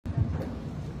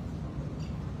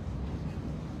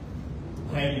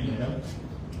Thank you, Madam.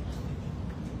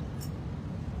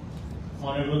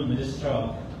 Honorable Minister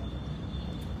of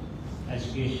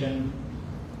Education,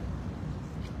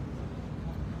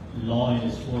 Law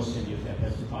and Sports and Youth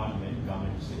Affairs Department,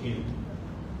 Government of Sikkim,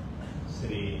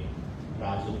 Sri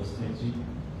Raju Basnetji,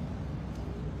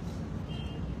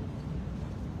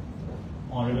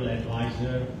 Honorable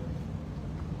Advisor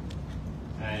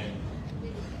and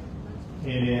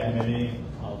Area MLA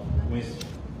of West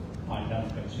Pandam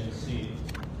Constituency,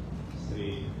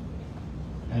 Sri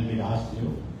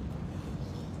Elviraj,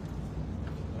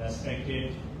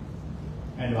 respected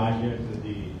Advisor to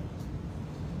the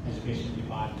Education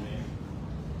Department,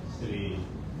 Sri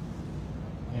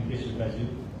M.P. Subraju,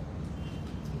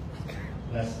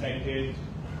 respected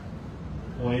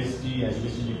OSD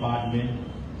Education Department,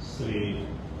 Sri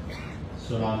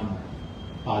Suram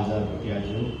Palzar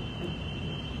Bhutiaju,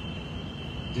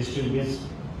 distinguished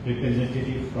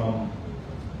representative from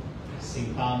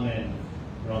Singtam and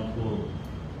Rampur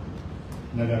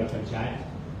Nagar Panchayat,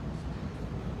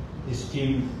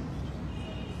 esteemed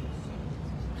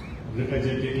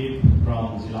representative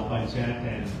from Zilla Panchayat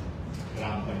and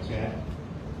Gram Panchayat,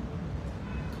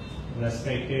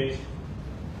 respected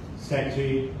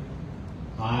Secretary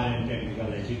Higher and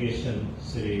Technical Education,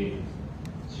 Sri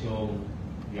Chong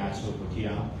Yacho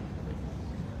Bhutia,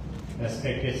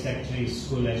 respected Secretary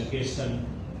School Education,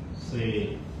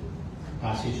 Sri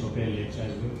Kashi Chopel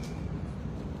Lecturer,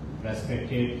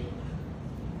 respected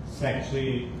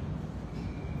Secretary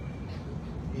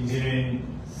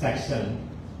Engineering Section,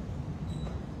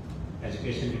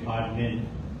 Education Department,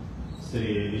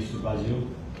 Sri Vishubaju,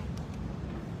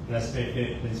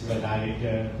 respected Principal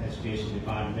Director, Education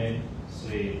Department,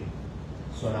 Sri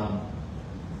Sonam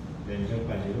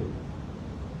Benjopaju,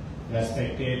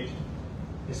 respected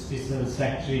Special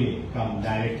Secretary cum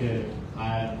Director,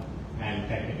 Higher and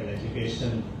Technical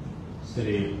Education,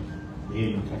 Sri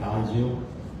Bhim Khatalju,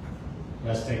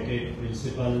 respected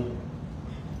Principal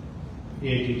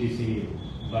ATTC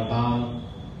Bardam,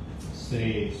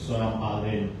 Sri Sonam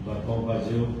Palden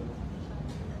Barkompaju,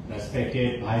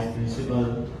 respected Vice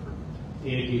Principal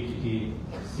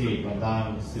ATTC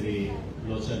Bardam, Sri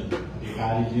Lochan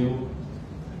Dikariju,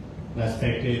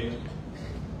 respected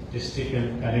District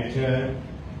Collector,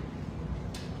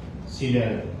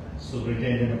 Senior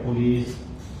Superintendent of Police,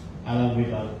 along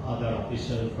with other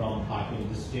officials from Pakin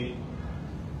District,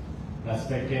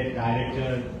 respected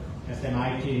Director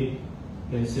SMIT,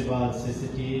 Principal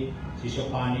CCT,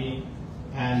 Shishopani,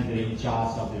 and the in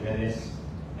charge of the various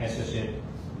associate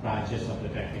branches of the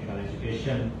technical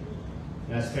education,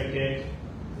 respected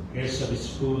heads of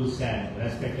schools and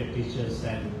respected teachers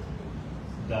and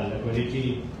the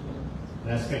locality,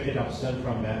 respected officers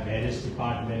from various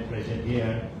departments present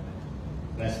here,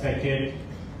 respected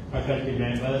faculty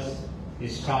members,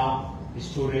 staff,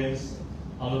 students,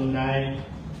 alumni,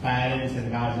 parents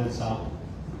and guardians of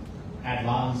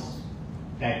Advanced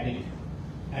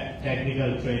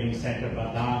Technical Training Center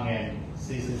Badang and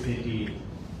CCCT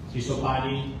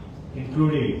Shishopani,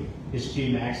 including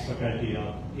esteemed ex-faculty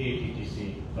of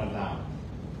ATTC Badang,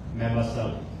 members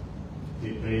of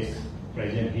the press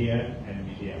present here and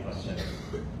media persons,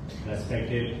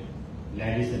 respected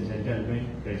ladies and gentlemen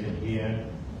present here,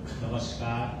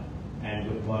 namaskar and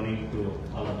good morning to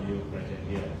all of you present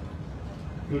here.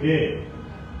 Today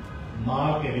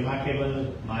mark a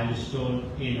remarkable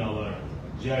milestone in our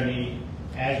journey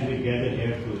as we gather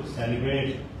here to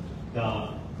celebrate the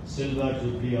silver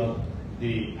jubilee of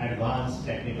the Advanced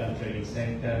Technical Training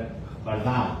Center,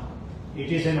 Bardam.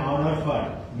 It is an honor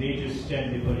for me to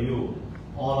stand before you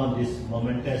all on this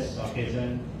momentous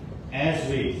occasion as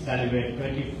we celebrate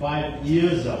 25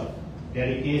 years of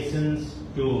dedications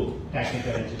to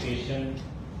technical education,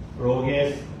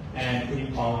 progress and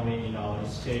empowerment in our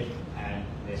state and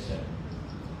nation.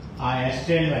 I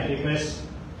extend my deepest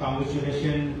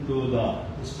congratulations to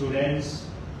the students,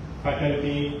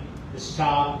 faculty,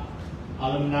 staff,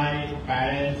 alumni,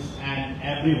 parents and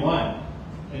everyone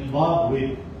involved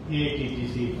with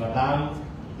ATTC Badang.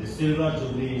 The Silver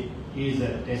Jubilee is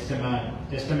a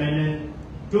testament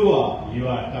to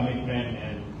your commitment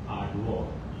and hard work.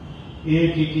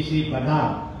 ATTC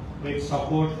Badang, with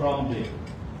support from the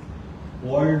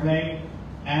World Bank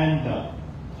and the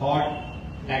Thought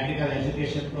Technical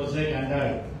Education Project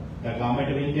under the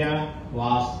Government of India,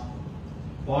 was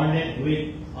founded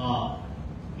with a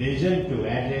vision to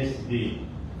address the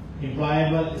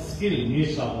employable skill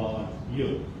needs of our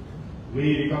youth.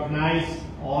 We recognize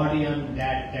audience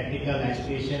that technical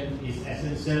education is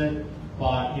essential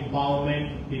for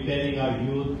empowerment, preparing our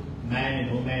youth, men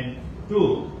and women,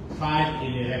 to thrive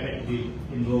in a rapidly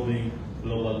evolving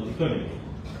global economy.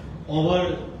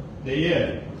 Over the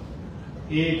year,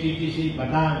 ATTC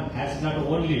Badang has not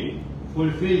only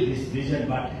fulfilled this vision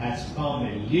but has become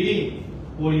a leading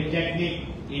polytechnic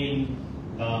in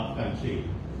the country.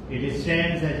 It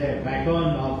stands as a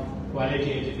backbone of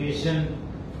quality education,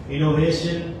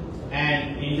 innovation,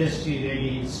 and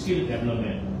industry-ready skill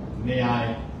development. May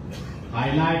I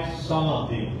highlight some of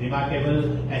the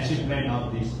remarkable achievements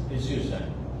of this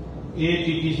institution.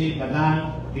 ATTC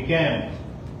Badang became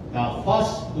the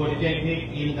first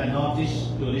polytechnic in the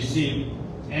Northeast to receive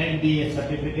NDA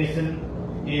certification,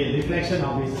 a reflection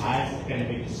of its highest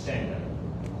academic standard.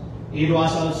 It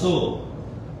was also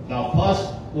the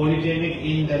first polytechnic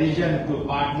in the region to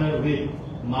partner with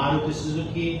Maruti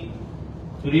Suzuki,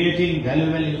 creating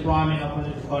valuable employment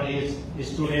opportunities for its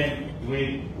students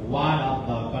with one of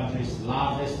the country's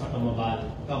largest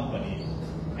automobile companies.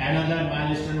 Another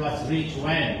milestone was reached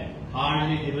when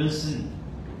Harley-Davidson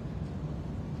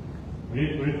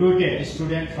recruited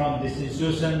students from this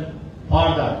institution,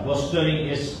 further bolstering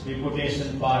its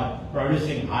reputation for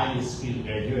producing highly skilled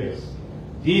graduates.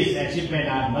 These achievements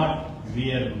are not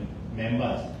mere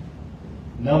numbers.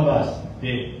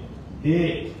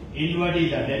 They embody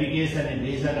the dedication and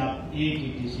vision of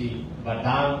ATTC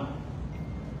Badang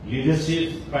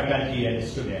leadership, faculty, and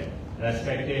students.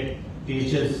 Respected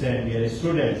teachers and their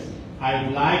students, I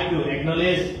would like to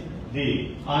acknowledge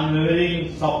the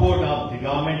unwavering support of the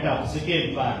government of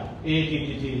Sikkim for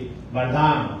ATTC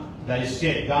Badang. The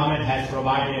state government has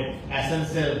provided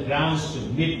essential grants to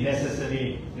meet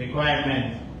necessary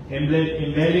requirements,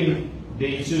 enabling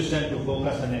the institution to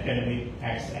focus on academic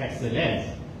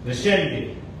excellence.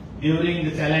 Recently, during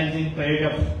the challenging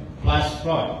period of flash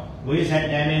flood, which had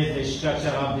damaged the structure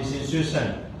of this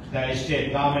institution, the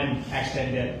state government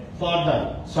extended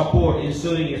further support,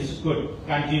 ensuring it could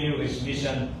continue its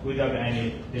mission without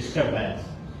any disturbance.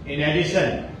 In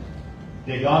addition,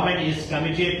 the government is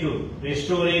committed to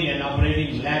restoring and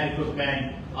operating lab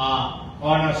equipment, a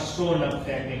cornerstone of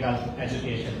technical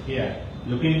education here.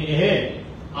 Looking ahead,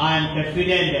 I am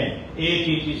confident that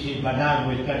ATTC Badang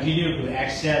will continue to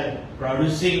excel,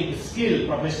 producing skilled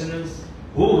professionals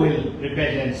who will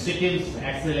represent Sikkim's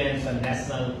excellence on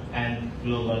national and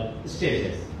global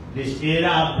stages. This era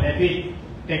of rapid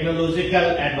technological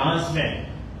advancement,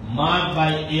 marked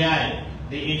by AI,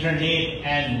 the internet,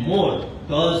 and more,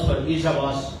 calls for each of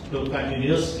us to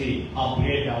continuously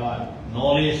upgrade our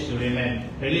knowledge to remain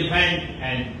relevant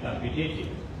and competitive.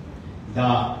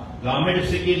 The Government of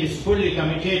Sikkim is fully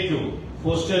committed to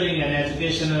fostering an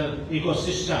educational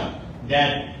ecosystem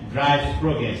that drives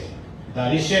progress.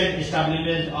 The recent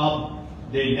establishment of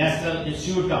the National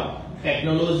Institute of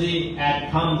Technology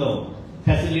at Govt,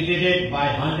 facilitated by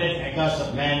 100 acres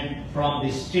of land from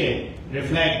the state,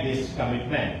 reflect this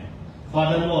commitment.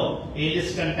 Furthermore, in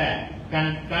this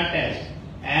context,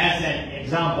 as an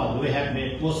example, we have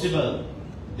made possible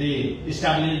the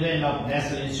establishment of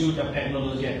National Institute of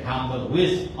Technology at Govt,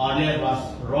 which earlier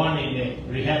was run in a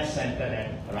rehab center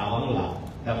at Ravangla.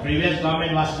 The previous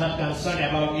government was not concerned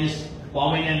about its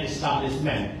permanent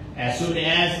establishment. As soon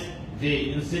as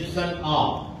the inception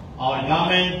of our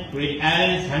government, we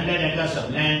arranged 100 acres of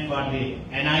land for the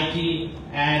NIT,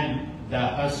 and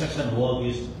the construction work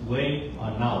is going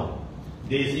on now.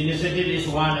 This initiative is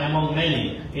one among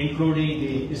many, including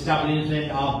the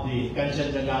establishment of the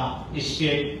Kanchenjunga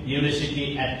State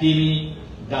University at Timi,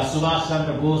 the Subhash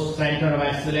Chandra Bose Center of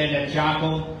Excellence at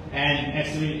Chaco, and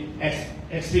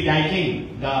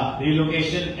expediting the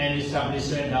relocation and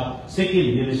establishment of Sikkim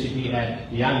University at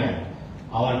Yangon.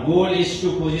 Our goal is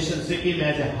to position Sikkim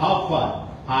as a hub for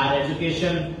higher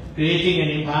education, creating an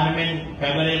environment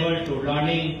favorable to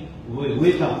learning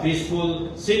with a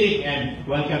peaceful, scenic, and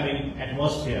welcoming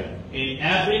atmosphere. In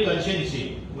every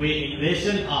constituency, we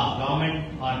envision our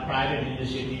government or private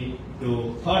initiative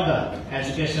to further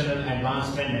educational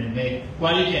advancement and make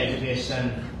quality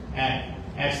education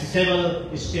accessible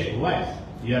statewide.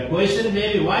 Your question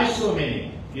may be, why so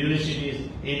many universities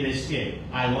in the state?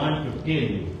 I want to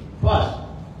tell you. First,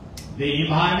 the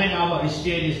environment of our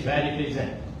state is very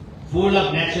pleasant, full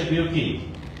of natural beauty,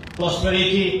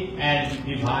 prosperity, and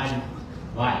divine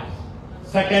vibes.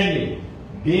 Secondly,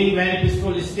 being very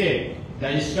peaceful state, the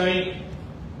historic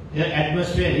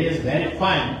atmosphere is very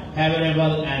fine,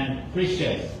 favorable, and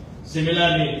precious.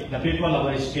 Similarly, the people of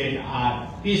our state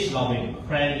are peace-loving,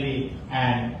 friendly,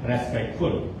 and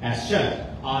respectful. As such,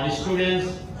 our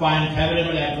students find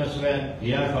favorable atmosphere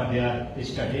here for their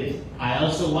studies. I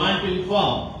also want to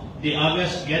inform the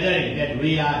August gathering that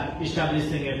we are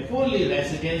establishing a fully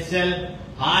residential,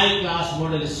 high-class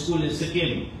model school in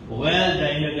Sikkim, where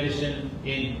the inauguration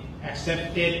is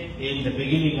accepted in the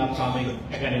beginning of coming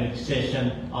academic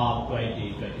session of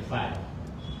 2025.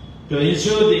 To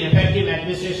ensure the effective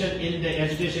administration in the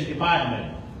education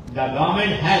department, the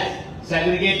government has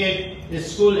segregated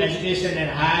school education and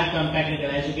higher term technical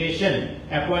education,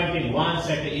 appointing one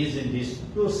sector is in these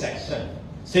two sections.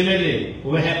 Similarly,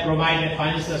 we have provided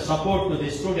financial support to the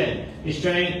student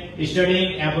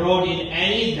studying abroad in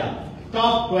any of the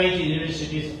top 20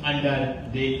 universities under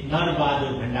the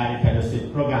Narbadur Bhandari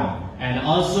Fellowship Program, and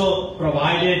also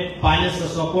provided financial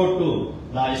support to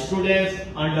the students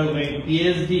undergoing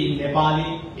PhD in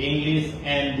Nepali, English,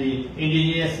 and the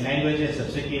indigenous languages of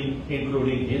Sikkim,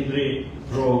 including Hindi,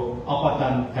 through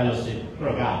Apatan Fellowship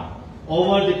Program.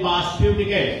 Over the past few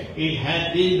decades, it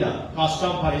has been the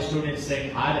custom for students to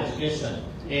take higher education,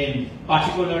 in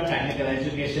particular technical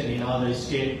education, in other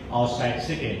states outside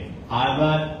Sikkim.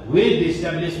 However, with the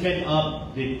establishment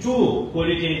of the two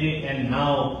polytechnic and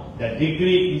now the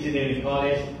degree engineering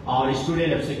college, our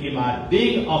students of Sikkim are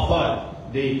being offered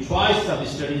the choice of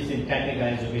studies in technical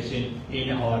education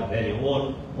in our very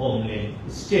own homeland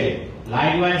state.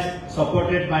 Likewise,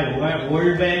 supported by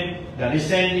World Bank, the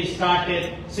recently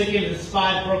started Sikkim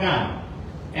Inspire program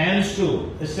aims to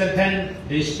strengthen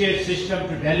the state system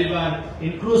to deliver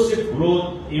inclusive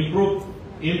growth, improve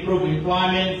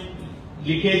employment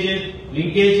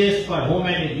linkages for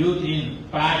women and youth in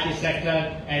priority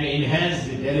sector, and enhance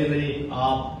the delivery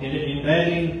of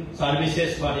enabling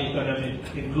services for economic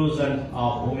inclusion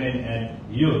of women and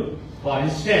youth. For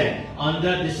instance,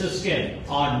 under this scheme,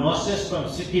 our nurses from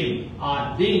Sikkim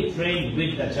are being trained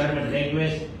with the German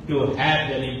language to have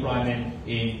their employment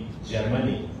in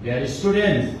Germany. Their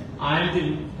students, I am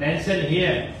to mention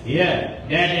here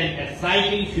that an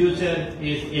exciting future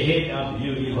is ahead of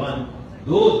you, even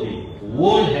though the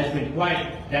world has been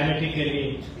quite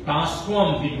dramatically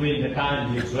transformed between the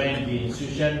time you joined the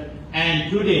institution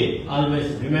and today.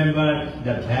 Always remember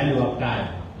the value of time.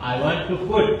 I want to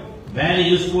put very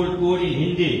useful quote in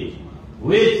Hindi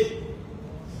which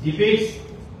depicts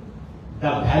the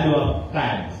value of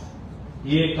time.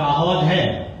 ये कहावत है,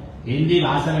 हिंदी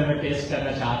भाषा में मैं पेश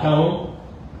करना चाहता हूँ।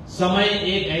 समय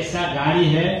एक ऐसा गाड़ी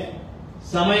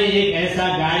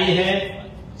है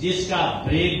जिसका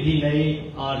ब्रेक भी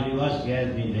नहीं और रिवर्स गियर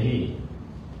भी नहीं।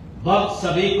 वक्त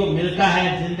सभी को मिलता है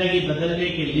जिंदगी बदलने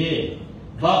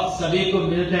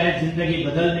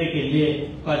के लिए,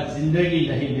 पर जिंदगी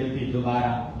नहीं मिलती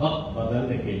दोबारा वक्त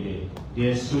बदलने के लिए।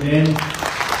 Dear students,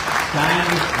 time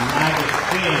is like a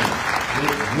train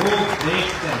with no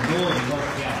brakes and no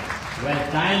reverse gear. Well,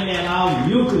 time may allow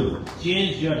you to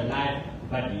change your life,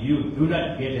 but you do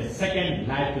not get a second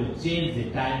life to change the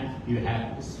time you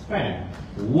have spent.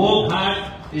 Work hard,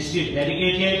 stay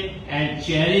dedicated, and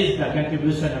cherish the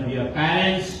contribution of your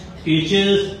parents,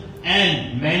 teachers,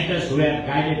 and mentors who have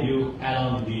guided you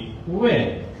along the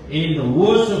way. In the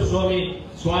words of Swami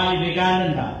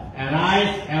Vivekananda,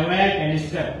 arise, awake, and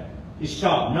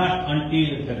stop not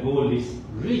until the goal is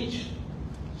reached.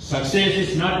 Success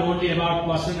is not only about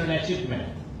personal achievement.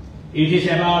 It is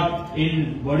about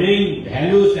embodying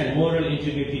values and moral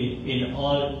integrity in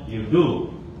all you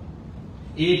do.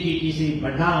 ATTC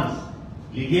Bardhan's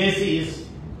legacy is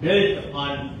built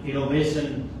on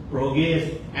innovation,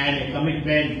 progress, and a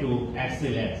commitment to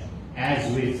excellence. As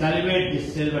we celebrate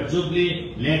this silver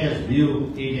jubilee, let us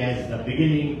view it as the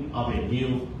beginning of a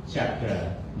new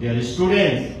chapter. Dear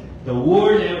students, the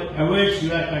world awaits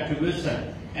your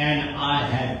contribution, and I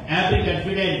have every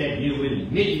confidence that you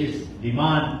will meet its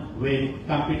demand with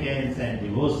competence and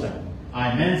devotion.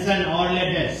 I mentioned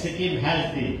earlier that Sikkim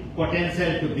has the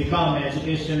potential to become an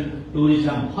education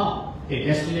tourism hub, a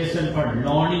destination for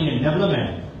learning and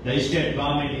development. The state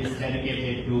government is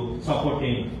dedicated to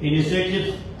supporting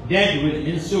initiatives that will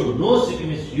ensure no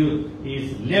Sikkimese youth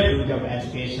is left without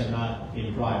education or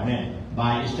employment.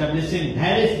 By establishing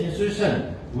various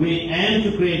institutions, we aim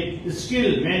to create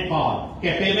skilled manpower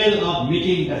capable of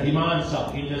meeting the demands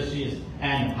of industries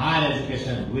and higher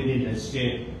education within the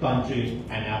state, country,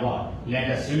 and abroad. Let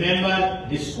us remember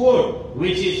this quote,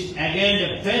 which is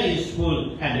again very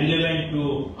useful and relevant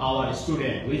to our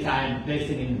students, which I am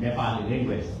placing in Nepali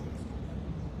language.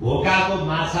 भोकाको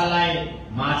माछालाई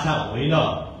माछा होइन,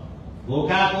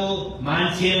 भोकाको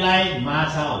मान्छेलाई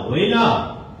माछा होइन,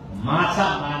 माछा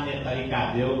मार्ने तरिका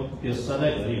देऊ त्यो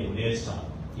सधैँभरि हुनेछ।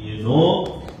 You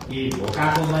know, कि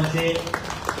भोकाको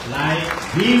मान्छेलाई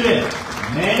give a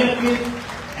benefit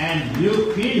and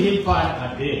you feed him for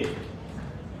a day.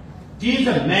 Teach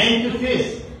a man to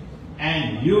fish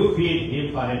and you feed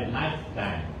him for a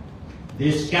lifetime.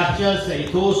 This captures the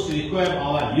ethos to equip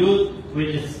our youth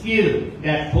with a skill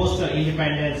that foster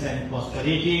independence and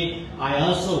prosperity. I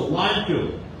also want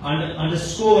to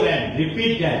underscore and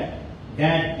repeat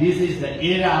that this is the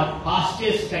era of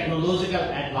fastest technological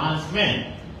advancement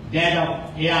that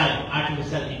of AI,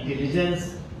 artificial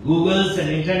intelligence, Googles and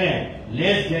internet.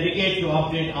 Let's dedicate to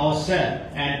update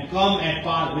ourselves and come at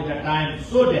par with the time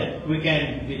so that we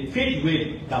can be fit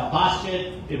with the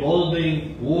fastest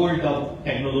evolving world of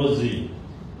technology.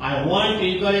 I want to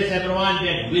encourage everyone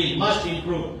that we must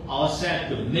improve ourselves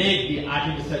to make the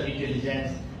artificial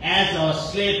intelligence as our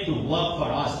slave to work for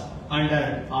us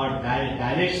under our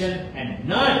direction and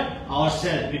not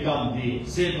ourselves become the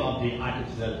slave of the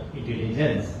artificial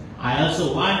intelligence. I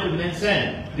also want to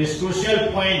mention this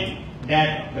crucial point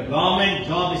that the government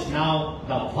job is now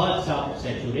the verge of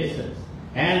saturation.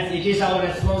 Hence, it is our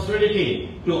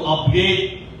responsibility to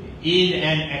upgrade in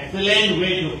an excellent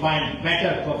way to find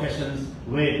better professions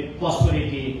with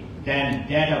prosperity than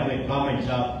that of a government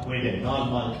job with a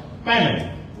normal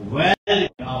payment. Well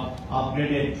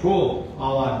upgraded through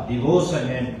our devotion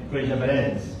and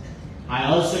perseverance. I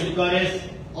also encourage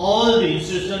all the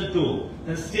institutions to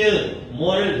instill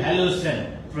moral values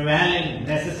and prevailing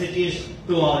necessities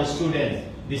to our students,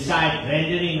 besides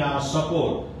rendering our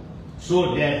support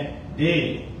so that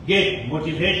they get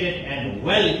motivated and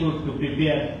well equipped to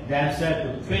prepare themselves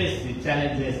to face the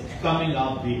challenges coming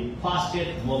of the fastest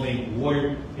moving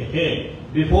world ahead.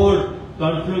 Before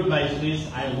conclude my speech,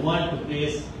 I want to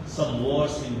place some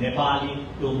words in Nepali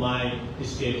to my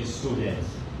state students.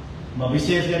 म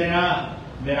विशेष गरेर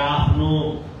मेरा आफ्नो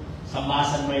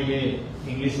सम्भाषण मैले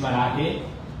इंग्लिशमा राखे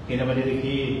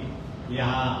किनभनेदेखि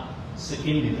यहाँ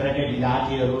सिक्किम भित्रकै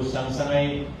विद्यार्थीहरू सँगसँगै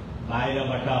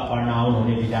बाहिरबाट पढ्न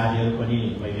आउनुहुने विद्यार्थीहरू पनि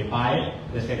मैले पाए।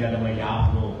 त्यसले गर्दा मैले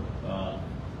आफ्नो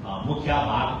मुख्य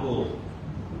भागको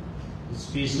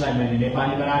स्पीचलाई मैले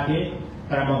नेपालीमा राखे।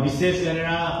 तर म विशेष गरेर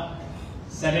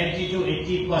 70 to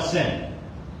 80%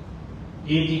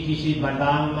 एटीटीसी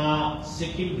बन्दाङमा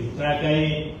सिक्किम भित्रकै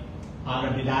हाम्रा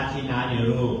विद्यार्थी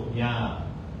नानीहरू यहाँ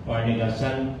पढ्ने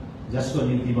गर्छन्, जसको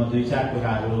निम्ति म दुई चार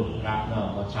कुराहरू राख्न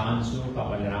म चाहन्छु।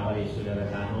 तपाईले राम्ररी सुनेर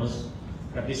जानुहोस्।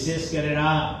 र विशेष गरेर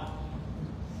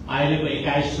अहिलेको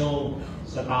 21औं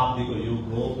शताब्दीको युग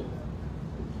हो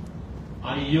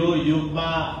अनि यो युगमा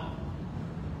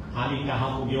हामी कहाँ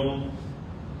पुग्यौं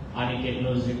अनि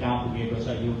टेक्नोलोजी कहाँ पुगेको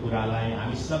छ यो कुरालाई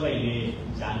हामी सबैले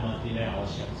जान्न अति नै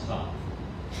आवश्यक छ।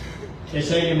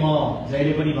 त्यसैले म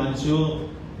जहिले पनि भन्छु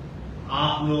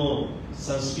आफ्नो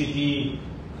संस्कृति,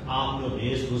 आफ्नो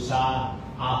वेशभूषा,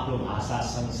 आफ्नो भाषा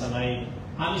सँगसँगै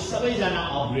हामी सबैजना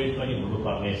अपग्रेड पनि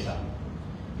हुनुपर्नेछ।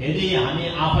 यदि हामी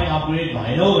आफै अपग्रेड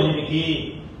भएनौं भनेदेखि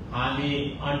हामी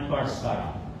अनपढ स्तर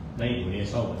नै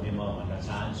हुनेछौं भन्ने म भन्न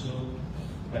चाहन्छु।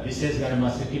 र विशेष गरेर म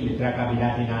सिक्किम भित्रका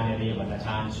विद्यार्थी नानीहरूले भन्न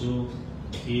चाहन्छु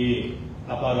कि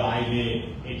तपाईहरु अहिले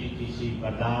एटीटीसी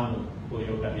बर्दाङको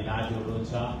एउटा विद्यार्थी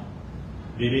हुनुहुन्छ,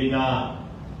 विभिन्न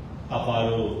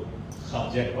तपाईहरु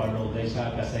सब्जेक्ट पढ्नु हुँदैछ,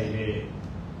 कसैले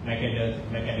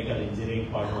मेकानिकल इन्जिनियरिङ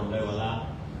पढ्नु हुँदै होला,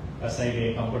 कसैले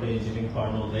कम्प्युटर इन्जिनियरिङ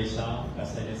पढ्नु हुँदैछ,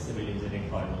 कसैले सिभिल इन्जिनियरिङ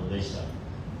पढ्नु हुँदैछ।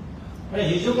 र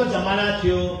हिजोको जमाना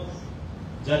थियो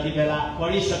जति बेला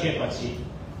पढिसकेपछि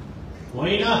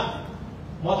होइन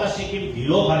म त सिक्किम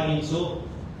ढिलो फर्किन्छु,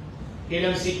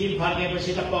 किनभने सिक्किम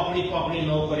फर्केपछि त पक्डी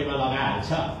नौकरीमा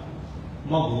लगाइहाल्छ,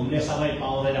 म घुम्ने समय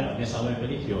पाउँदैन भन्ने समय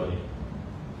पनि थियो अरे।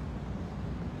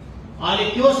 अनि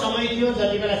त्यो समय थियो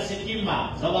जति बेला सिक्किममा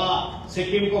जब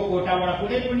सिक्किमको कोटाबाट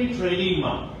कुनै पनि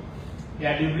ट्रेनिङमा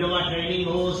या डिप्लोमा ट्रेनिङ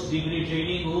होस्, डिग्री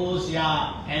ट्रेनिङ होस् या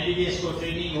एमबीबीएस को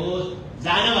ट्रेनिङ होस्,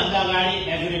 जानभन्दा अगाडि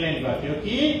एग्रिमेन्ट गर्थ्यो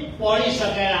कि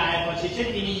पढिसकेर आएपछि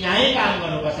चाहिँ तिमी यहीँ काम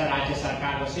गर्नुपर्छ, राज्य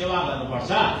सरकारको सेवा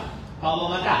गर्नुपर्छ, अब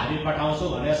मात्र हामी पठाउँछौँ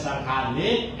भनेर सरकारले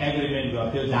एग्रिमेन्ट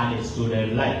गर्थ्यो जाने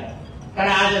स्टुडेन्टलाई। तर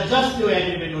आज जस्ट त्यो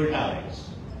एग्रिमेन्ट उल्टा भएको छ।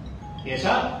 के छ,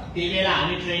 तिमीलाई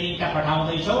हामी ट्रेनिङ त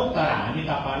पठाउँदैछौँ तर हामी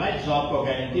तपाईलाई जबको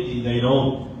ग्यारेन्टी दिँदैनौँ।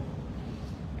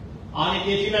 अनि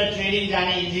त्यति बेला ट्रेनिङ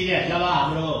जाने इन्जिनियर जब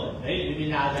हाम्रो है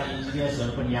विभिन्न आज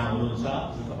इन्जिनियर्सहरू पनि यहाँ हुनुहुन्छ,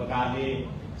 जुन प्रकारले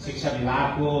शिक्षा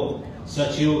विभागको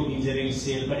सचिव इन्जिनियरिङ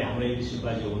सेल पनि हाम्रो एबी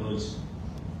सुब्बाजी हुनुहुन्छ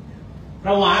र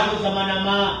उहाँको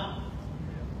जमानामा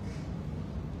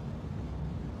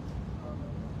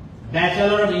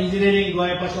ब्याचलर अफ इन्जिनियरिङ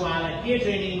गएपछि उहाँलाई के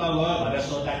ट्रेनिङमा गयो भनेर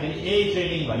सोद्धाखेरि यही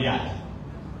ट्रेनिङ भनिहाल्छ,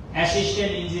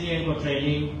 एसिस्टेन्ट इन्जिनियरको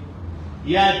ट्रेनिङ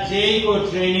या जेईको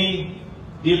ट्रेनिङ,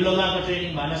 डिप्लोमाको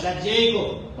ट्रेनिङ भन्नुसाथ जेईको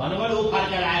भन्नुभयो ऊ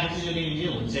फर्केर आएपछि जो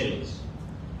इन्जिनियर हुन्छै हुन्छ।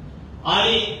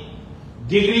 अनि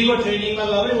डिग्रीको ट्रेनिङमा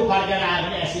गयो भने ऊ फर्केर आयो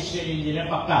भने एसिस्टेन्ट इन्जिनियर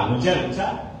पक्का हुन्छै हुन्छ।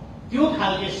 त्यो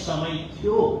खालको समय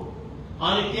थियो।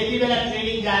 अनि त्यति बेला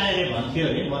ट्रेनिङ जाने रे भन्थ्यो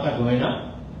अरे, म त गएन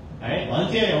है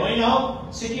भन्थ्यो अरे, होइन हौ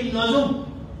सिक्किम नजाउँ,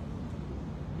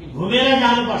 घुमेर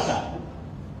जानुपर्छ,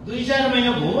 2-4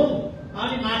 महिना घुमौँ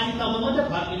अनि माथि तब मात्रै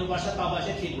फर्किनुपर्छ, तब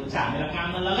चाहिँ ठिक हुन्छ, हामीलाई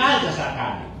काममा लगाइहाल्छ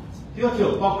सरकारले। त्यो थियो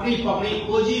पक्डी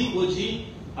खोजी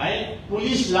है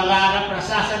पुलिस लगाएर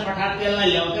प्रशासन पठाएर त्यसलाई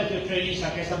ल्याउँदा त्यो ट्रेनिङ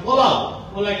सकेछ बोलाऊ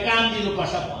उसलाई काम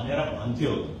दिनुपर्छ भनेर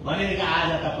भन्थ्यो भनेदेखि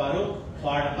आज तपाईहरु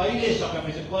पढ कहिले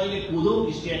सकेपछि कहिले कुदौ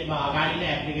स्टेटमा अगाडि नै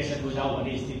एप्लिकेसन बुझाऊ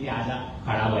भन्ने स्थिति आज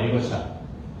खडा भएको छ।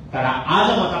 तर आज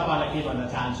म तपाईलाई के भन्न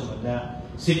चाहन्छु भन्दा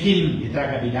सिक्किम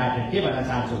भित्रका विद्यार्थी के भन्न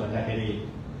चाहन्छु भन्दाखेरि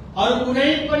अरु कुनै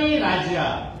पनि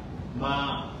राज्यमा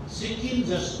सिक्किम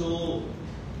जस्तो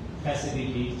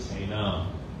फेसिलिटी छैन।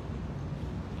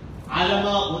 आज म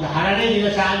उदाहरणै दिन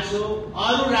चाहन्छु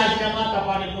अरु राज्यमा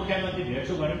तपाईले मुख्यमन्त्री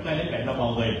भेट्छु भने कहिले भेट्न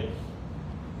पाउँदैन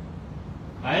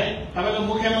है। तपाईको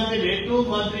मुख्यमन्त्री भेट्नु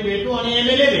मन्त्री भेट्नु अनि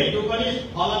एमएलए भेट्नु पनि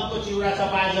फलकको चिउरा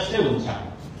चपाए जस्तै हुन्छ।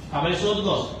 तपाईले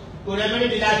सोध्नुहोस् कुनै पनि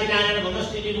विद्यार्थी नानीले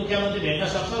भन्नुहोस् तिमी मुख्यमन्त्री भेट्न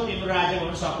सक्छौ तिम्रो राज्य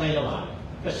भन्नु सक्दैन भने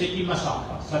त सिक्किममा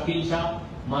सकिन्छ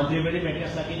मन्त्री पनि भेट्न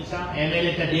सकिन्छ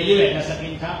एमएलए त डेली भेट्न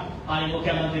सकिन्छ अनि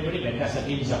मुख्यमन्त्री पनि भेट्न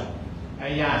सकिन्छ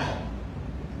यहाँ छ।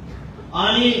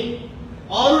 अनि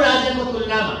अरु राज्यको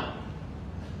तुलनामा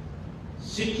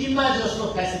सिक्किममा जस्तो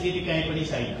फेसिलिटी कहीँ पनि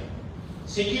छैन।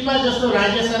 सिक्किममा जस्तो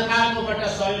राज्य सरकारकोबाट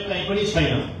सहयोग कहीँ पनि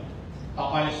छैन।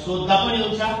 तपाईले सोध्दा पनि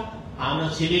हुन्छ हाम्रो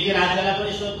छिमेकी राज्यलाई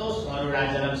पनि सोध्नुहोस् अरु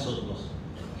राज्यलाई पनि सोध्नुहोस्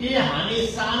कि हामी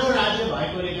सानो राज्य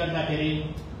भएकोले गर्दाखेरि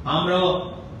हाम्रो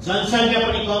जनसङ्ख्या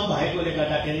पनि कम भएकोले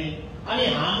गर्दाखेरि अनि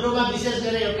हाम्रोमा विशेष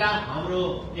गरी एउटा हाम्रो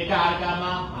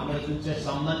एकाअर्कामा हाम्रो जुन चाहिँ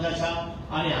सम्बन्ध छ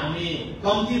अनि हामी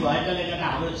कम्ती भएकोले गर्दा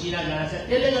हाम्रो चिनाजाना छ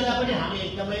त्यसले गर्दा पनि हामी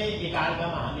एकदमै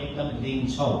एकाअर्कामा हामी एकदम लिङ्क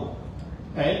छौँ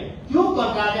है। त्यो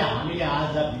प्रकारले हामीले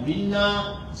आज विभिन्न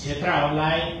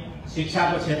क्षेत्रहरूलाई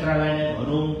शिक्षाको क्षेत्रलाई नै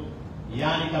भनौँ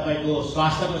यानि तपाईको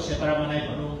स्वास्थ्यको क्षेत्रमा नै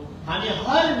भनौँ हामी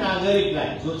हर नागरिकलाई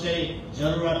जो चाहिँ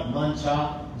जरुरतमन्द छ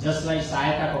जसलाई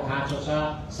सहायताको खाँचो छ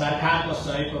सरकारको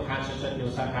सहयोगको खाँचो छ त्यो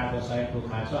सरकारको सहयोगको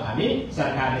खाँचो हामी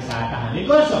सरकारले सहायता हामी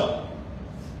गर्छौँ।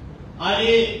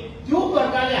 अनि त्यो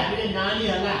प्रकारले हामीले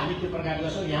नानीहरूलाई हामी त्यो प्रकार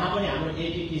गर्छौँ। यहाँ पनि हाम्रो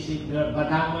एटीटीसी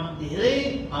बदाममा धेरै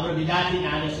हाम्रो विद्यार्थी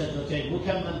नानी छ जो चाहिँ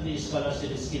मुख्यमन्त्री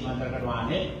स्कलरसिप स्किम अन्तर्गत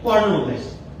उहाँले पढ्नु हुँदैछ।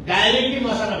 डाइरेक्टली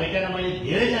मसँग भेटेर मैले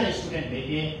धेरैजना स्टुडेन्ट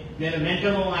भेटेँ मेरो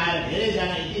मेन्टरमा आएर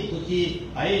धेरैजना यति दुखी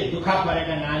है दुःख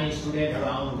परेका नानी स्टुडेन्टहरू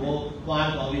आउनुभयो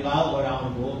उहाँहरूको अभिभावकहरू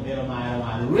आउनुभयो मेरोमा आएर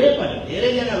उहाँहरू रोए पनि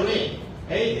धेरैजना रोए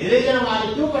है धेरैजना उहाँले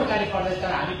त्यो प्रकारले पढ्दैछ।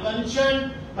 तर हामी कन्सर्न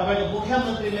तपाईको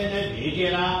मुख्यमन्त्रीले नै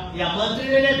भेटेर या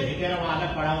मन्त्रीले नै भेटेर उहाँलाई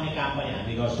पढाउने काम पनि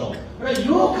हामी गर्छौँ। र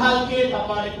यो खालके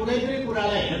तपाईले कुनै पनि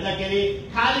कुरालाई हेर्दाखेरि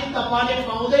खालि तपाईले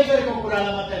पाउँदै गरेको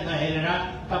कुरालाई मात्रै नहेरेर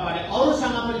तपाईले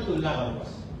अरूसँग पनि तुलना गर्नुपर्छ।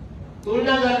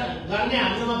 तुलना गर्ने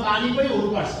हाम्रोमा बानी पनि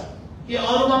हुनुपर्छ कि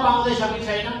अरूमा पाउँदैछ कि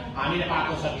छैन हामीले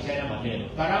पाएको छ कि छैन भन्ने।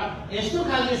 तर यस्तो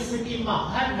खालको सिक्किममा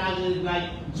हर नागरिकलाई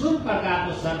जुन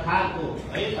प्रकारको सरकारको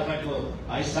है तपाईको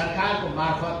है सरकारको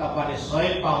मार्फत तपाईले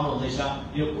सहयोग पाउनु हुँदैछ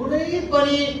यो कुनै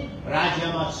पनि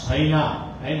राज्यमा छैन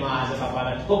है। म आज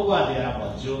तपाईलाई ठोक्वा दिएर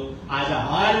भन्छु आज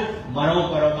हर मरौ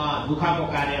परमा दुःखको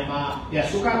कार्यमा या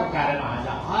सुखको कार्यमा आज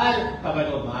हर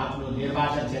तपाईको आफ्नो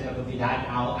निर्वाचन क्षेत्रको विधायक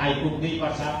आइपुग्नै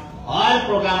पर्छ हर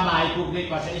प्रोग्राममा आइपुग्नै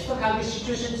पर्छ। यस्तो खालको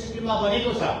सिचुएसन सिक्किममा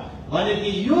बनेको छ भने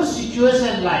कि यो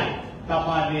सिचुएसनलाई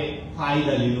तपाईले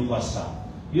फाइदा लिनुपर्छ।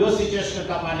 यो सिचुएसन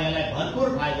तपाईले यसलाई भरपूर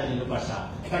फाइदा लिनुपर्छ।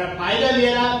 तर फाइदा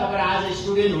लिएर तपाईँ आज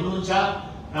स्टुडेन्ट हुनुहुन्छ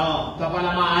र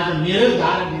तपाईलाई म आज मेरो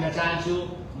उदाहरण दिन चाहन्छु।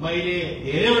 मैले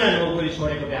धेरैवटा नोकरी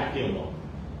छोडेको व्यक्ति हुँ।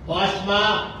 फर्स्टमा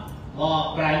म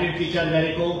प्राइमेरी टिचर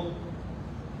गरेको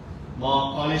म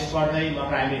कलेज पढ्दै म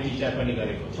प्राइमेरी टिचर पनि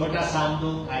गरेको छोटा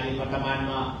सामदुङ अहिले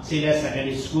वर्तमानमा सिनियर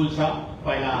सेकेन्डरी स्कुल छ।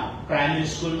 पहिला प्राइमेरी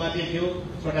स्कुल मात्रै थियो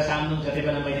छोटा सामदुङ जति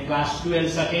बेला मैले क्लास 12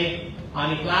 सके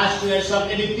अनि क्लास 12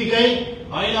 सक्ने बित्तिकै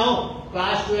होइन हौ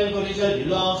क्लास 12 को रिजल्ट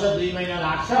ढिलो आउँछ 2 महिना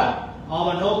लाग्छ अब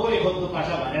नोकरी खोज्नुपर्छ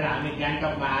भनेर हामी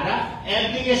ग्याङ्टकमा आएर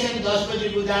एप्लिकेसन 10 बजे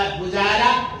बुझाएर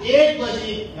 1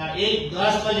 बजे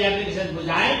 10 बजे एप्लिकेसन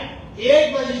बुझाए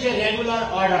 1 बजे चाहिँ रेगुलर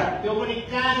अर्डर त्यो पनि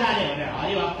कहाँ जाने भनेर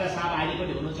हरिभक्त साहब अहिले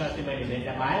पनि हुनुहुन्छ अस्ति मैले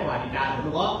भेट्न पाएँ उहाँ रिटायर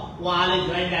हुनुभयो उहाँले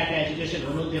जोइन्ट डाइरेक्टर एजुकेसन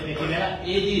हुनुहुन्थ्यो त्यति बेला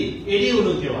एडी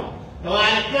हुनुहुन्थ्यो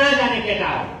उहाँले कहाँ जाने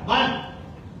केटाहरू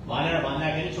भनेर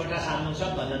भन्दाखेरि छोटा सामदुङ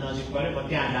सबभन्दा नजिक पऱ्यो म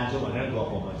त्यहाँ जान्छु भनेर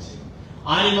गएको मान्छे।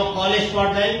 अनि म कलेज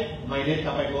पढ्दै मैले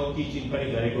तपाईको टिचिङ पनि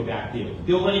गरेको व्यक्ति हो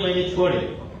त्यो पनि मैले छोडेँ।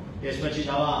 त्यसपछि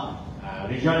जब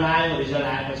रिजल्ट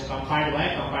आएपछि कम्पार्ट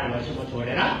भएपछि म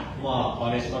छोडेर म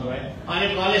कलेजमा गएँ। अनि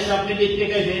कलेज सक्ने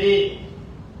बित्तिकै फेरि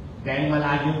ब्याङ्कमा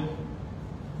लाग्यो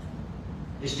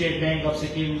स्टेट ब्याङ्क अफ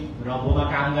सिक्किम रम्फूमा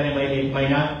काम गरेँ मैले 1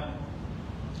 महिना।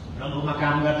 रम्फूमा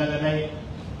काम गर्दा गर्दै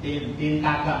 3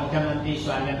 ताकका मुख्यमन्त्री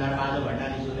स्वर्गीय नरबहादुर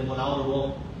भण्डारीज्यूले बोलाउनु भयो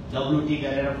WT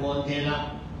गरेर फोन थिएन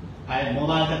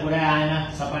मोबाइल त पुरै आएन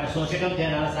सबैले सोचेको पनि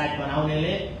थिएन सायद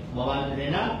बनाउनेले मोबाइल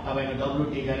दिएन तपाईको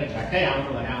WT गरेर झट्टै आउनु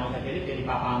भने आउँदाखेरि फेरि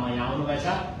पापा आमा यहाँ आउनु भएछ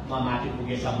म माथि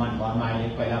पुगे सम्मान भवनमा अहिले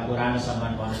पहिला पुरानो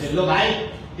सम्मान भवन थियो लो भाइ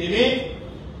तिमी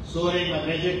सोरेङमा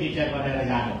ग्रेजुएट टिचर बनेर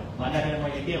जानु भन्दाखेरि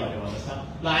मैले के भने भन्नुहोस् त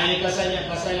ल अहिले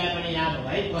कसैलाई पनि यहाँ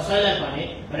है कसैलाई पनि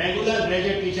रेगुलर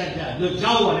ग्रेजुएट टिचर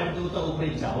जाऊ भने उ त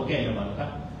उफ्रिन्छ हो कि होइन भन्नु त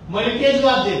मैले के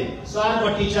जवाब दिएँ सर म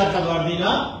टिचर त गर्दिन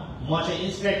म चाहिँ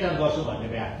इन्सपेक्टर गर्छु भन्ने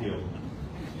व्यक्ति थियो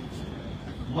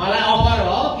मलाई अफर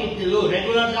हो कि लु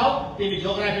रेगुलर जाऊ तिमी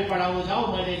जियोग्राफी पढाउनु जाऊ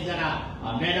मैले एकजना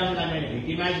म्याडमलाई मैले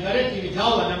भिक्टिमाइज गरेँ तिमी जाऊ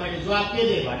भनेर मैले जवाब के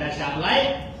दिएँ भन्दा साहबलाई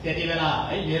त्यति बेला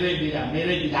है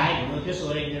मेरै विधायक हुनुहुन्थ्यो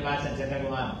सोरेङ निर्वाचन क्षेत्रको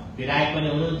उहाँ विधायक पनि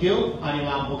हुनुहुन्थ्यो अनि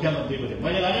उहाँ मुख्यमन्त्री पनि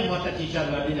मैले भने म त टिचर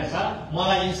गर्दिनँ सर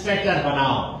मलाई इन्सपेक्टर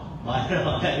बनाऊ भनेर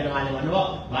भन्दाखेरि उहाँले भन्नुभयो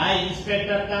भाइ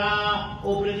इन्सपेक्टर त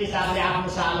उप्रेती साहबले आफ्नो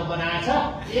सालो बनाएछ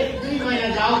 1-2 महिना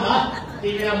जाऊ न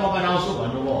तिमीलाई म बनाउँछु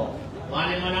भन्नुभयो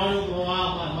उहाँले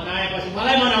मनाएपछि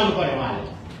मलाई मनाउनु पर्यो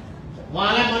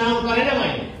उहाँलाई मनाउनु परेन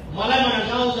मैले मलाई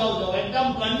जाऊ एकदम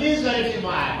कन्भिन्स गरेपछि म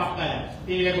आएँ पक्का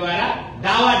तिमीले गएर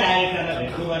दावा डाइरेक्टरलाई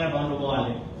भेट्नु गरेर भन्नुभयो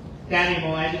उहाँले त्यहाँदेखि म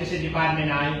एजुकेसन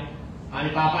डिपार्टमेन्ट आएँ अनि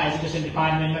पापा एजुकेसन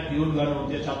डिपार्टमेन्टमा प्युन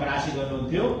गर्नुहुन्थ्यो चपरासी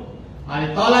गर्नुहुन्थ्यो अनि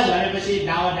तल झरेपछि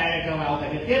दावा डाइरेक्टरमा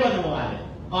आउँदाखेरि के भन्नुभयो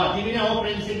उहाँले तिमी नै हो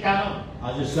प्रिन्सिपल तामाङ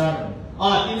हजुर सर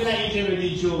तिमीलाई इन्टरभ्यू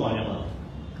दिन्छु भने म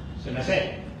सुन्नुहोस् है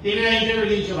तिमीलाई इन्टरभ्यू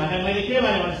दिन्छु भनेर मैले के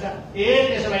भने भन्नुहोस् त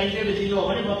त्यसो भए इन्टरभ्यू दिनु हो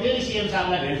भने म फेरि सिएम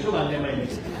साहबलाई भेट्छु भन्दै मैले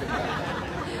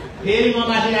फेरि म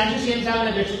माथि जान्छु सिएम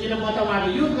साहबलाई भेट्छु किन म त उहाँको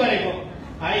युथ गरेको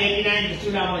है 89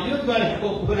 चुनावमा युथ गरेको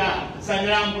पुरा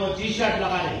सङ्ग्रामको टी सर्ट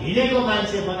लगाएर हिँडेको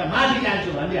मान्छे म त माथि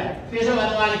जान्छु भनिदियो त्यसो भए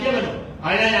उहाँले के भन्नु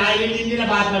होइन अहिले 3 दिन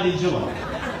बादमा दिन्छु भन्नु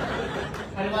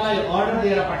अनि मलाई अर्डर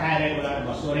दिएर पठाएर म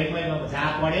सोरेङमै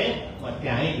जहाँ पढेँ म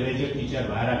त्यहीँ ग्रेजुएट टिचर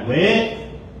भएर गएँ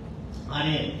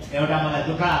अनि एउटा मलाई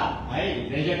दुःख है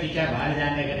ग्रेजुएट टिचर भएर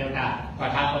जाने गरी एउटा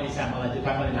कथा पनि छ मलाई दुःख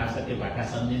पनि लाग्छ त्यो घटना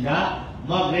सम्झिँदा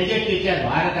म ग्रेजुएट टिचर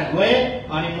भएर त गएँ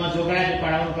अनि म जियोग्राफी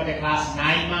पढाउनु पर्थ्यो क्लास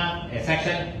 9 मा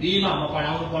सेक्सन बी मा म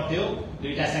पढाउनु पर्थ्यो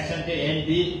दुईटा सेक्सन थियो एन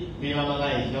बी बी मा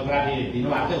मलाई जियोग्राफी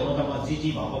दिनुभएको थियो हुन त म जीटी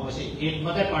भएको पछि 1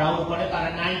 मात्रै पढाउनु पर्यो तर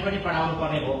 9 पनि पढाउनु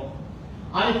पर्ने हो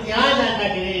अनि त्यहाँ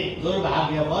जाँदाखेरि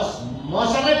दुर्भाग्यवश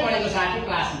मसँगै पढेको साथी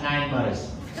क्लास 9 मा रहेछ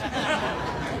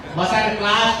मसँग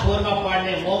क्लास 4 मा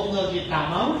पढ्ने मौनजी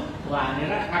तामाङ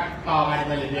वहाँनिर ठक्क अगाडि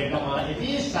मैले देख्दा मलाई यति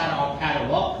साह्रो अप्ठ्यारो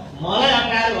भयो मलाई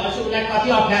अप्ठ्यारो भएपछि उसलाई कति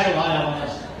अप्ठ्यारो भयो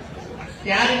भन्नुहोस्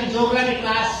त्यहाँदेखि जियोग्राफी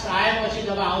क्लास आएपछि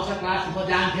जब आउँछ क्लास म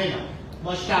जान्थेन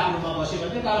म स्टाफ रुममा बसेँ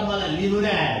भन्थेँ तर मलाई लिनु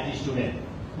नै आयो स्टुडेन्ट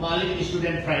म अलिकति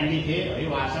स्टुडेन्ट फ्रेन्डली थिएँ है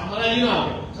उहाँसँग मलाई लिनु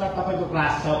आउँथ्यो सर तपाईँको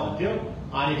क्लास छ भन्थ्यो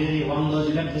अनि फेरि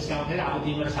वङलोजीलाई पनि जिस्काउँथ्यो अब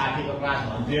तिम्रो साथीको क्लास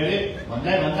भन्थ्यो अरे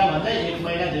भन्दै 1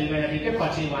 महिना 2 महिना बित्यो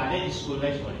पछि उहाँले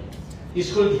स्कुलमै छोड्यो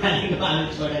स्कुल त्यहाँदेखि उहाँले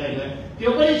छोडेर गयो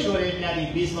त्यो पनि छोडेँ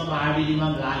त्यहाँदेखि बिचमा म आरबिडीमा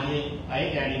पनि लागेँ है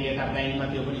त्यहाँदेखि यता ब्याङ्कमा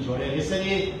त्यो पनि छोड्यो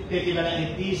यसरी त्यति बेला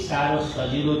यति साह्रो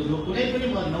सजिलो थियो कुनै पनि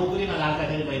म नौकरीमा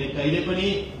लाग्दाखेरि मैले कहिले पनि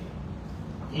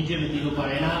इन्टरभ्यू दिनु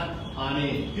परेन अनि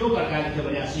त्यो प्रकारले थियो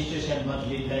भने सिचुएसन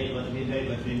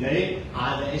बदलिँदै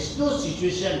आज यस्तो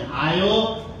सिचुएसन आयो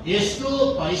यस्तो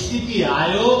परिस्थिति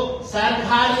आयो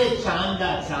सरकारले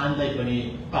चाहँदै पनि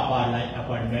तपाईहरुलाई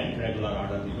अपोइन्टमेन्ट रेगुलर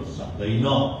अर्डर दिनु सक्दैन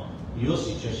यो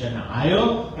सिचुएसन आयो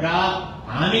र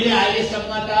हामीले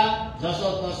अहिलेसम्म त जसो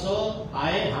तसो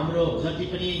है हाम्रो जति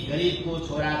पनि गरिबको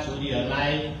छोरा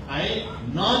छोरीहरुलाई है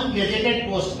नन गेजेटेड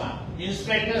पोस्टमा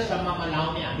इन्स्पेक्टर सम्ममा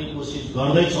लाउने हामी कोसिस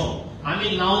गर्दै छौं हामी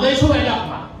लाउँदै छौं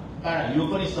एडकमा तर यो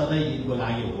पनि सधैँ दिनको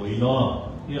लागि होइन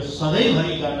यो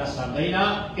सधैँभरि गर्न सक्दैन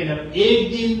किनभने एक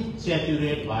दिन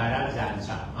सेचुरेट भएर जान्छ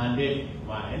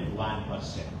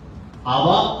 101%। अब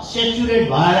सेचुरेट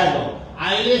भएर गयो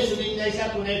अहिले सुनिँदैछ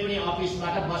कुनै पनि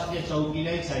अफिसबाट बस्ने चौकी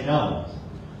नै छैन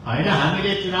हैन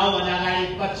हामीले चुनाव भन्दा अगाडि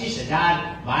 25,000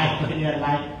 भाइ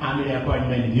बहिनीहरुलाई हामीले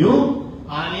अपोइन्टमेन्ट दियौं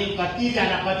अनि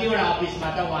कतिवटा अफिसमा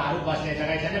त उहाँहरु बस्ने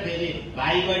जग्गा छैन फेरि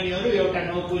भाइ बहिनीहरु एउटा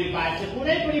नौकरी पाएपछि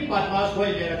कुनै पनि पदमा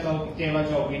खोइ मेरो चौकी टेबल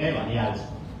चौकी नै भनिहाल्छ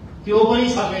त्यो पनि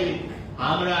सबैले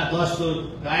हाम्रा दस्तुर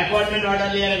एपोइन्टमेन्ट अर्डर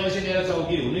लिएर गएपछि मेरो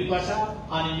चौकी हुनैपर्छ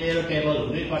अनि मेरो टेबल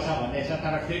हुनैपर्छ भन्ने छ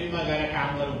तर फिल्डमा गएर काम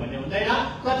गरौँ भन्ने हुँदैन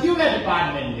कतिवटा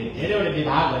डिपार्टमेन्टले धेरैवटा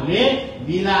विभागहरूले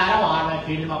मिलाएर उहाँलाई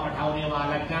फिल्डमा पठाउने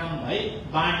उहाँलाई काम है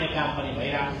बाँड्ने काम पनि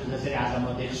भइरहेको छ जसरी आज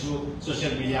म देख्छु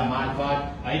सोशल मिडिया मार्फत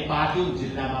है पाटुङ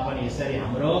जिल्लामा पनि यसरी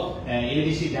हाम्रो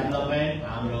एडीसी डेभलपमेन्ट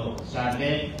हाम्रो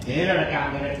सरले धेरैवटा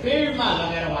काम गरेर फिल्डमा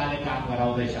लगेर उहाँले काम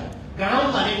गराउँदैछ काम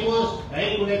भनेको है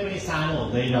कुनै पनि सानो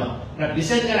हुँदैन र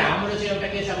विशेष गरेर हाम्रो चाहिँ एउटा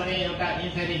के छ भने एउटा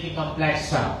इन्फेरिटी कम्प्लेक्स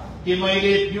छ कि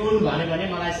मैले प्युन भने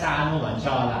मलाई सानो भन्छ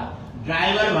होला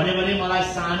ड्राइभर भने मलाई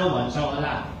सानो भन्छ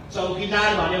होला चौकीदार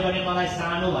भने मलाई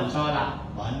सानो भन्छ होला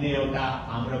भन्ने एउटा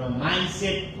हाम्रोमा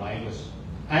माइन्डसेट भएको छ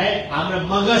है हाम्रो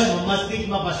मगजमा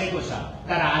मस्तिष्कमा बसेको छ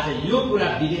तर आज यो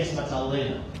कुरा विदेशमा चल्दैन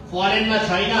फरेनमा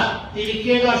छैन तिमी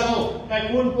के गर्छौ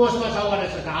कुन पोस्टमा छौ भनेर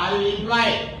सोध्छ आर यु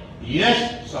इम्प्लोइड यस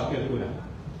सक्यो कुरा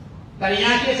तर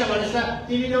यहाँ के छ भन्नुस् त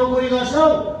तिमी नोकरी गर्छौ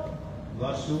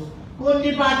गर्छु कुन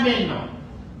डिपार्टमेन्टमा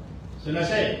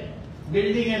सुन्नुस् है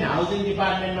बिल्डिङ एन्ड हाउसिङ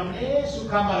डिपार्टमेन्टमा पनि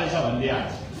सुक्खामा रहेछ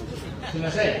भनिदिइहाल्छ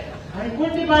सुन्नुस् है अनि कुन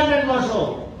डिपार्टमेन्ट गर्छौ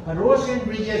रोड्स एन्ड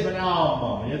ब्रिजेस भने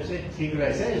यो चाहिँ ठिक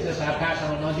रहेछ यो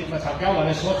सरकारसँग नजिकमा छ क्या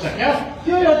भनेर सोध्छ क्या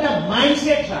त्यो एउटा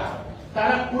माइन्डसेट छ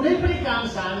तर कुनै पनि काम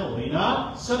सानो होइन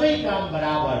सबै काम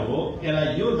बराबर हो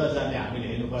त्यसलाई यो नजरले हामीले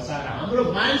हेर्नुपर्छ र हाम्रो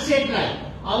माइन्डसेटलाई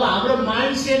अब हाम्रो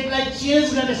माइन्डसेटलाई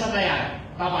चेन्ज गर्ने समय आयो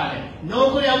तपाईहरुले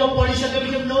नोकरी अब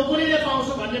पढिसकेपछि नोकरीले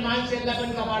पाउँछु भन्ने माइन्डसेटलाई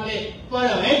पनि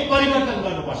तपाईहरुले परिवर्तन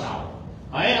गर्नुपर्छ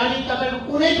है अनि तपाईको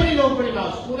कुनै पनि नोकरीमा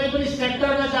होस् कुनै पनि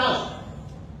सेक्टरमा जाओस्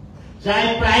चाहे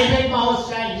प्राइभेटमा होस्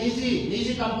चाहे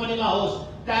निजी कम्पनीमा होस्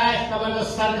चाहे तपाईको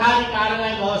सरकारी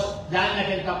कार्यालयमा होस्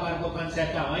जान्दाखेरि तपाईहरुको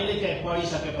कन्सेप्ट मैले चाहिँ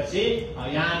पढिसकेपछि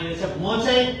यहाँनिर चाहिँ म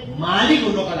चाहिँ मालिक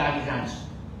हुनको लागि जान्छु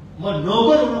म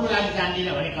नोकर हुनको लागि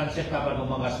जान्दिनँ भन्ने कन्सेप्ट तपाईहरुको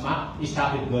मगजमा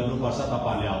स्थापित गर्नुपर्छ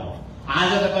तपाईहरुले अब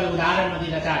आज तपाईहरु उदाहरण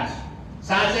दिन चाहन्छु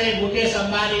साँच्चै मुकेश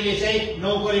अम्बानीले चाहिँ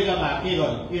नोकरीको भए के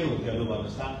गर्नु के हुन्थ्यो लु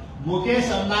भन्नुस् त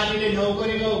मुकेश अम्बानीले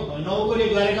नोकरी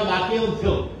गरेको भए के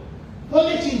हुन्थ्यो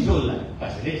कसले चिन्थ्यो उसलाई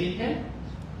कसैले चिन्थेन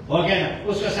हो किन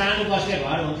उसको सानो बस्ने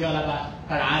घर हुन्थ्यो होला बा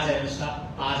तर आज हेर्नुस् त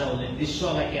आज उसले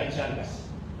विश्वलाई क्याप्चर गर्छ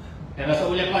हेर्नुहोस्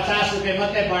उसले 50 रुपियाँ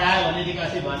मात्रै बढायो भनेदेखि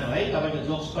कसै भन्नु है तपाईको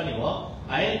जोक्स पनि हो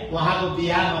है उहाँको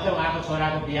बिहा मात्रै उहाँको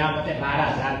छोराको बिहा मात्रै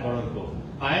 12,000 करोडको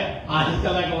है अनि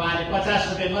तपाईको उहाँले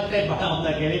 50 रुपियाँ मात्रै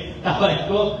बढाउँदाखेरि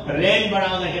तपाईको रेन्ट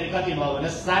बढाउँदाखेरि कति भयो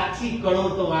भने 60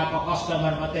 करोड त उहाँको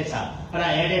कस्टमर मात्रै छ र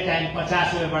एट ए टाइम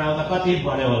 50 रुपियाँ बढाउँदा कति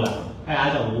बढ्यो होला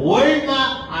आज वर्ल्डमा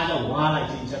आज उहाँलाई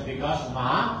चिन्छ बिकज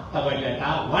उहाँ तपाईले यता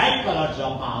व्हाइट कलर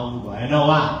जबमा आउनु भएन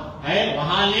उहाँ है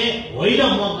उहाँले होइन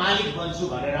म मालिक बन्छु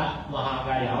भनेर उहाँ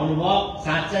अगाडि आउनुभयो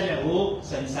साँच्चै नै हो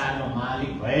संसारमा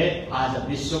मालिक भए आज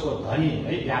विश्वको धनी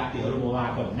है व्यक्तिहरुमा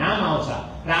उहाँको नाम आउँछ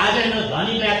र आज हेर्नुस्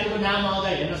धनी व्यक्तिको नाम आउँदा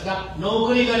हेर्नुस् त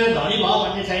नोकरी गरेर धनी भयो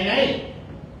भन्ने छैन है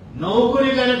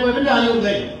नोकरी गरेर कोही पनि धनी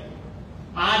हुँदैन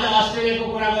आज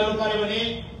अस्ट्रेलियाको कुरा गर्नु पर्यो भने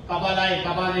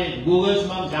तपाईले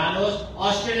गुगल्समा जानुहोस्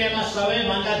अस्ट्रेलियामा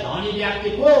सबैभन्दा धनी व्यक्ति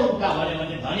को हुन् त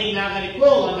भने धनी नागरिक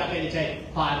को भन्दाखेरि चाहिँ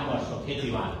फार्मर्स हो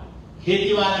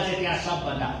खेतीवाला चाहिँ त्यहाँ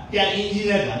सबभन्दा त्यहाँ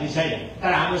इन्जिनियर धनी छैन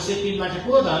तर हाम्रो सिक्किममा चाहिँ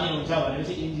को धनी हुन्छ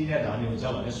भनेपछि इन्जिनियर धनी हुन्छ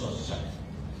भनेर सोच्छ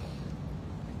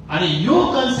अनि यो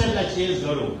कन्सेप्टलाई चेन्ज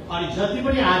गरौँ अनि जति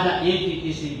पनि आज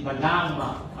एटीटीसी बदाममा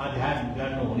अध्ययन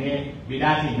गर्नुहुने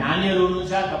विद्यार्थी नानीहरू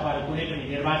हुनुहुन्छ तपाईहरु कुनै पनि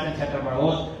निर्वाचन क्षेत्रबाट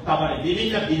होस् तपाईहरु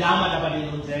विभिन्न विधामा तपाईले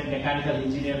हुनुहुन्छ मेकानिकल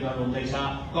इन्जिनियर गर्नुहुँदैछ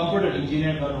कम्प्युटर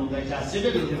इन्जिनियर गर्नुहुँदैछ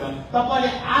सिभिल इन्जिनियर तपाईले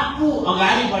आफू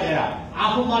अगाडि बढेर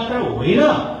आफू मात्र होइन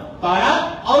तर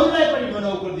अरूलाई पनि म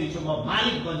नोकरी दिन्छु म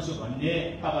मालिक बन्छु भन्ने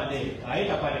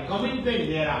तपाईले कमिटमेन्ट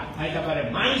लिएर है तपाईले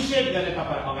माइन्डसेट गरेर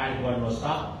तपाईहरु अगाडि बढ्नुहोस् त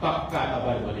पक्का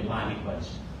तपाईहरु भोलि मालिक बन्छ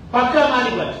पक्का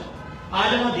मालिक बन्छ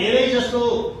आज म धेरै जस्तो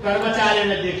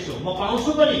कर्मचारीलाई देख्छु म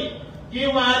पाउँछु पनि के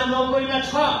उहाँहरु नोकरीमा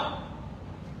छ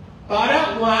तर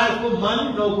उहाँहरुको मन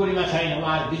नोकरीमा छैन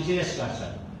उहाँहरु बिजनेस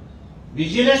गर्छन्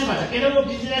बिजनेसमा छ किन म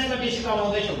बिजनेसमा बेसी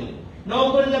कमाउँदैछ उले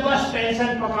नोकरी त बस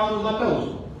पेन्सन पकाउनु मात्र हो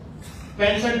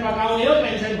पेन्सन पकाउने हो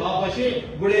पेन्सन भएपछि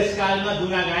बुढेसकालमा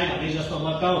दुना गाई भने जस्तो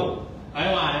मात्र हो है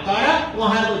उहाँहरु तर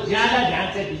उहाँहरुको ज्यादा ध्यान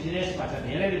चाहिँ बिजनेसमा छ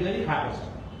धेरैले पनि खाएको छ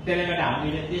त्यसले गर्दा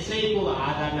हामीले त्यसैको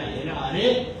आधारमा हेरेर अरे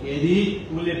यदि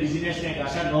उले बिजनेस नै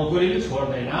गर्छ नोकरी पनि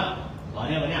छोड्दैन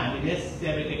भने हामीले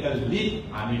सेबेटिकल लिभ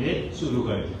हामीले सुरु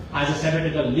गर्यौं आज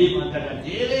सेबेटिकल लिभ अन्तर्गत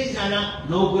धेरैजना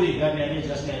नोकरी गर्नेले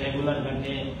जसले रेगुलर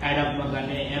गर्ने एडअपमा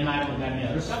गर्ने एमआरमा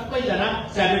गर्नेहरू सबैजना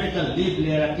सेबेटिकल लिभ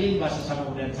लिएर 3 वर्षसम्म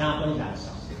उनीहरू जहाँ पनि जान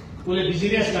सक्छ उले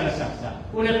बिजनेस गर्न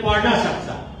सक्छ उले पढ्न सक्छ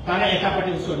तर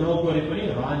यतापट्टि उसको नोकरी पनि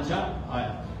रहन्छ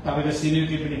तपाईको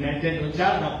सिनियरिटी पनि मेन्टेन हुन्छ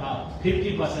र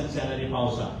 50% स्यालेरी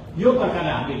पाउँछ यो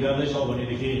प्रकारले हामीले गर्दैछौँ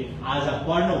भनेदेखि आज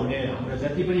पढ्न हुने हाम्रो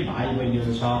जति पनि भाइ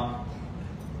बहिनीहरू छ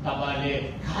तपाईले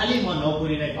खाली म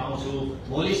नोकरी नै पाउँछु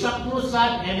भोलि सक्नु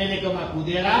साथ एमएलए कोमा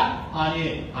कुदेर अनि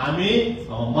हामी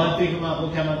मन्त्रीकोमा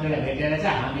मुख्यमन्त्रीलाई भेटेर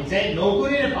चाहिँ हामी चाहिँ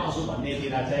नोकरी नै पाउँछु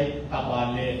भन्नेतिर चाहिँ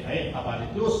तपाईहरुले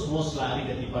त्यो सोचलाई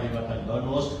अलिकति परिवर्तन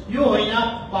गर्नुहोस् यो होइन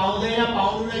पाउँदैन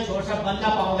पाउनु नै छोड्छ भन्दा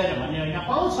पाउँदैन भन्ने होइन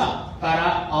पाउँछ तर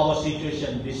अब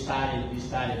सिचुएसन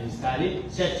बिस्तारै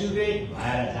सेचुरेट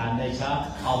भएर जाँदैछ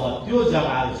अब त्यो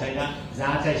जग्गाहरु छैन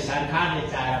जहाँ चाहिँ सरकारले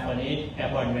चाहेर पनि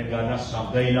एपोइन्टमेन्ट गर्न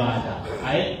सक्दैन आज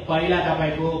है पहिला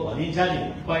तपाईको भनिन्छ नि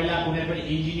पहिला कुनै पनि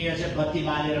इन्जिनियर चाहिँ बत्ती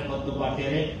बालेर बत्नु पर्थ्यो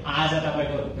रे आज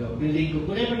तपाईको बिल्डिङको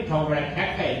कुनै पनि ठाउँबाट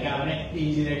ठ्याक्क हेर्का भने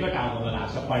इन्जिनियरको टाउकोमा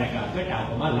लाग्छ पढेकाको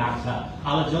टाउकोमा लाग्छ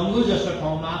अब जंगु जस्तो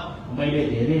ठाउँमा मैले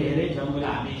धेरै हेरे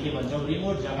जंगुलाई हामी के भन्छौं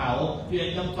रिमोट जग्गा हो यो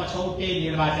एकदम पछौटे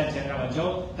निर्वाचन क्षेत्र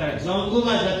भन्छौं तर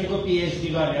जंगुमा जतिको पीएचडी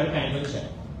गर्नेहरु कहीँ पनि छैन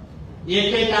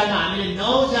एकैतालमा हामीले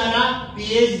 9 जना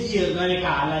PhD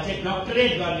गरेकाहरूलाई चाहिँ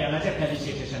डक्टरेट गर्नेहरूलाई चाहिँ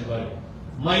फेलिसिटेसन गर्यो।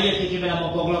 मैले त्यति बेला म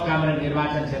पोगलो कामरा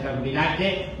निर्वाचन क्षेत्रको विधायक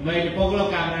थिएँ। मैले पोगलो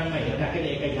कामरामा हेर्दाखेरि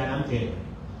एकैजना पनि थिएन।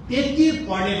 त्यति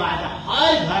पढ्ने बाजा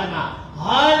हर घरमा,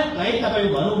 हर है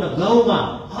तपाईँ भनौँ न गाउँमा,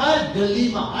 हर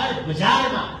गल्लीमा, हर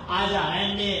बजारमा आज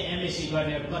MA MSc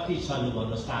गर्नेहरू कति छन्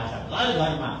भन्नुहोस् त। आज घर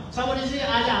घरमा छ भने चाहिँ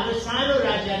आज हाम्रो सानो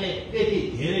राज्यले त्यति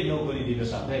धेरै नोकरी दिन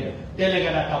सक्दैन। त्यसले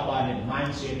गर्दा तपाईँहरूले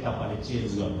माइन्डसेट तपाईँले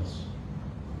चेन्ज गर्नुहोस्।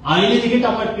 अहिलेदेखि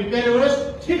तपाईँ प्रिपेयर हुनुहोस्।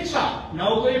 ठिक छ,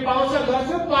 नोकरी पाउँछ,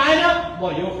 गर्छु, पाएन म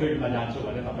यो फिल्डमा जान्छु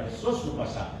भनेर तपाईँले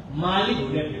सोच्नुपर्छ। मालिक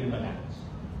हुने फिल्डमा जानुहोस्।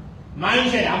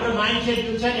 माइन्डसेट, हाम्रो माइन्डसेट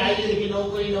जुन छ नि अहिलेदेखि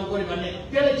नोकरी नोकरी भन्ने,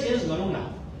 त्यसलाई चेन्ज गरौँ न।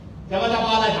 जब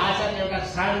तपाईँलाई थाहा छ एउटा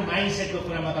सानो माइन्डसेटको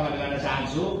कुरा म तपाईँले गर्न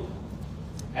चाहन्छु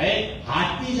है।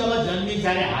 हात्ती जब जन्मिन्छ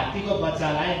अरे हात्तीको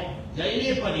बच्चालाई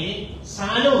जहिले पनि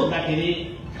सानो हुँदाखेरि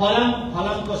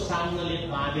फलमको साङ्गोले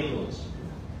बाँधेको हुन्छ।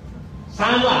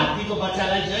 सानो हात्तीको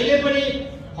बच्चालाई जहिले पनि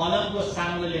फलमको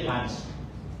साङ्गोले बाँध्छ।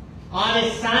 अनि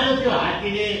सानो त्यो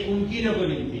हात्तीले उम्किनको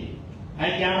निम्ति है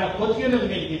त्यहाँबाट खोज्किनको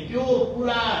निम्ति त्यो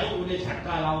पुरा है उसले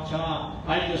झट्का लाउँछ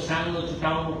है, त्यो साङ्गो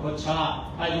चुटाउनु खोज्छ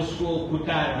है, उसको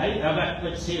खुट्टा है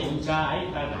रगतपछि हुन्छ है,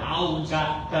 घाउ हुन्छ,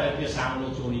 तर त्यो साङ्गो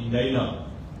चोडिँदैन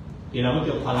किनभने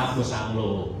त्यो फलामको साङ्गो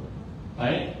हो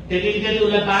है। त्यति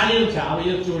उसलाई बाली हुन्छ, अब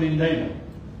यो चोडिँदैन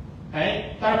है।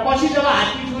 तर पछि जब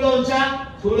हात्ती ठुलो हुन्छ,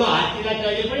 ठुलो हात्तीलाई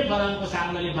कहिले पनि फलामको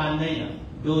साङ्गोले बाँध्दैन,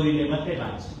 डोरीले मात्रै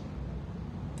बाँध्छ।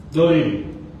 डोरीले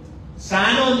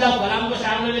सानो हुन्छ फलामको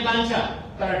साङ्गोले बाँध्छ,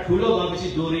 तर ठुलो भएपछि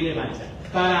डोरीले बाँध्छ।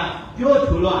 तर त्यो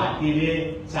ठुलो हात्तीले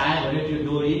चाह्यो भने त्यो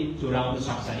डोरी चुडाउन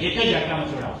सक्छ, एकै झट्कामा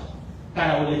चुडाउँछ, तर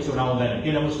उसले चुडाउँदैन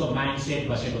किनभने उसको माइन्डसेट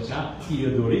बसेको छ कि यो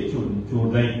डोरी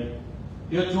चुड्दैन,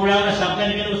 यो चुडाउन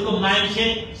सक्दैन किनभने उसको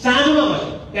माइन्डसेट सानोमा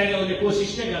बस्यो। त्यहाँदेखि उसले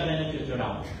कोसिस नै गर्दैन त्यो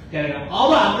चुडाउन। त्यहाँदेखि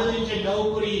अब हाम्रो जुन चाहिँ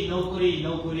नौकरी नौकरी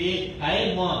नौकरी है,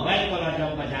 म व्हाइट कलर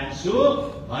जबमा जान्छु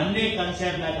भन्ने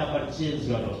कन्सेप्टलाई तपाईँ चेन्ज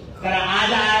गर्नुहोस्। तर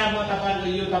आज आएर म तपाईँको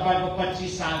यो तपाईँको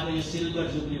 25 सालको यो सिल्भर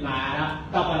जुब्लीमा आएर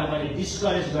तपाईँलाई मैले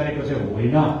डिस्करेज गरेको चाहिँ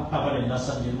होइन, तपाईँले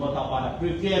नसम्झिनु। म तपाईँलाई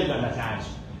प्रिपेयर गर्न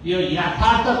चाहन्छु। यो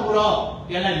यथार्थ कुरो,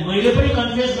 यसलाई मैले पनि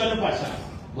कन्फेस गर्नुपर्छ।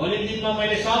 भोलि दिनमा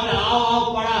मैले सबलाई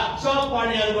आऊ पढा, सब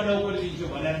पढ्नेहरूको नोकरी दिन्छु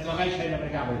भनेर जग्गै छैन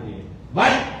भने कहाँबाट दिने।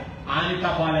 बट हामी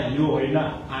तपाईँलाई यो होइन,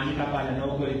 हामी तपाईँलाई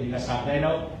नोकरी दिन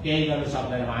सक्दैनौँ, केही गर्नु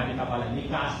सक्दैनौँ। हामी तपाईँलाई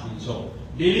निकास दिन्छौँ।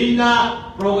 विभिन्न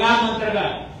प्रोग्राम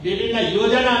अन्तर्गत, विभिन्न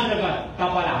योजना अन्तर्गत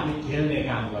तपाईँलाई हामी खेल्ने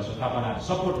काम गर्छौँ, तपाईँलाई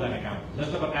सपोर्ट गर्ने काम।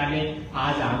 जस्तो प्रकारले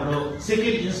आज हाम्रो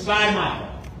सिक्किम इन्स्पायर मार्फत,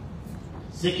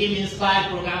 सिक्किम इन्स्पायर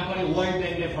प्रोग्राम पनि वर्ल्ड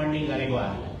ब्याङ्कले फन्डिङ गरेको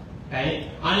हामीलाई है।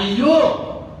 अनि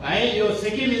यो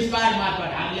सिक्किम इन्स्पायर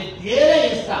मार्फत हामीले धेरै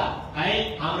यस्ता है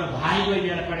हाम्रो भाइ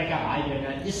बहिनीहरू पढेका भाइ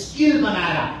बहिनीलाई स्किल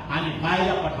बनाएर हामी बाहिर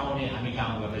पठाउने हामी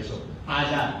काम गर्दैछौँ।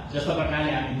 आज जस्तो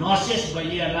प्रकारले हामी नर्सेस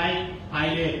बहिनीहरूलाई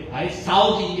अहिले है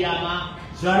साउथ इन्डियामा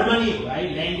जर्मनी है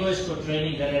ल्याङ्ग्वेजको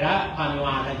ट्रेनिङ गरेर हामी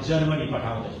उहाँहरूलाई जर्मनी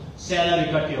पठाउँदैछौँ। स्यालेरी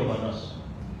कति हो भन्नुहोस्?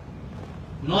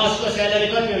 नर्सको स्यालेरी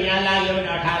कति हो? यहाँ लाग्यो भने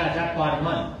 18,000 पर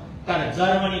मन्थ, तर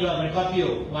जर्मनी गयो भने कति हो?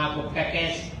 उहाँको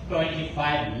package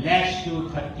 25 lakhs to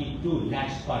 32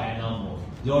 lakhs per annum हो।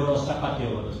 जोड्नुहोस् त कति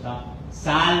हो भन्नुहोस् त?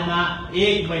 सालमा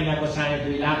 1 महिनाको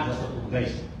 2.5 लाख जस्तो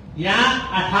पुग्दैछ। यहाँ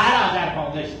 18,000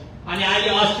 पाउँदैछ। अनि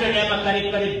अहिले अस्ट्रेलियामा करिब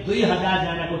 2,000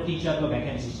 जनाको टिचरको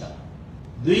भ्याकेन्सी छ।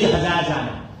 2,000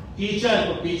 जना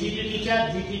टिचरको, PGT टिचर,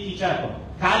 GT टिचरको।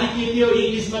 खालि के हो,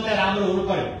 इङ्ग्लिस मात्रै राम्रो हुनु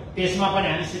पर्यो। त्यसमा पनि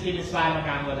हामी सिक्किम इन्स्पायरमा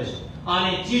काम गर्दैछौँ।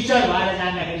 अनि टिचर भएर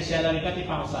जाँदाखेरि स्यालेरी कति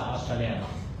पाउँछ अस्ट्रेलियामा?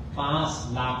 5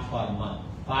 lakh per month,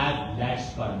 5 lakhs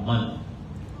per month।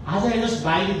 आज हेर्नुहोस्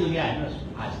बाहिरी दुनियाँ हेर्नुहोस्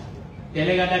आज।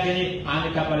 त्यसले गर्दाखेरि हामी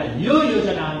तपाईँलाई यो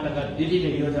योजना अन्तर्गत, विभिन्न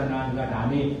योजना अन्तर्गत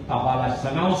हामी तपाईँलाई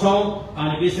सघाउँछौँ।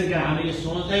 अनि विशेष गरी हामीले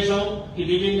सोच्दैछौँ कि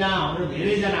विभिन्न हाम्रो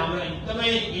धेरैजना हाम्रो एकदमै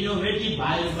इनोभेटिभ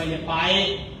भाइहरू मैले पाएँ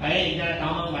है। एकजना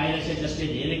तामाङ भाइ रहेछ जसले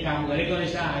धेरै काम गरेको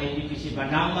रहेछ ITTC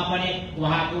बडाममा पनि।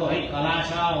 उहाँको है कला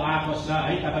छ, उहाँको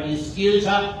है तपाईँको स्किल छ।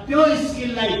 त्यो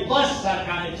स्किललाई बस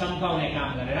सरकारले चम्काउने काम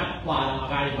गरेर उहाँलाई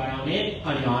अगाडि बढाउने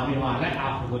अनि हामी उहाँलाई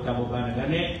आफ्नो खुट्टा बोक्न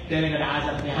गर्ने। त्यसले गर्दा आज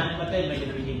बिहान मात्रै मैले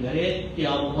मिटिङ गरेँ कि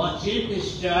अब म चिफ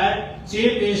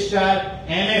मिनिस्टर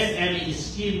MSME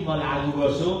स्किम म लागू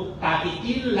गर्छु ताकि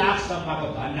 3 लाखसम्मको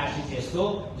धनराशि यस्तो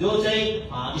जो चाहिँ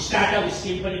स्टार्टअप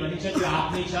स्किम पनि भनिन्छ, त्यो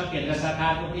आफ्नै छ, केन्द्र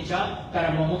सरकारको पनि छ तर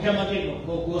म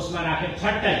मुख्यमन्त्रीको कोषमा राखेर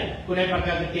छट्टै कुनै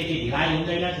प्रकारको त्यति ढिलाइ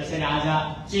हुँदैन। जसरी आज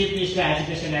chief minister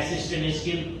education assistant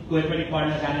scheme कोही पनि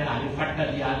पढ्न जानेर हामी फट्ट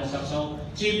दिइहाल्न सक्छौँ।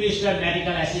 Chief minister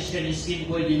medical assistant scheme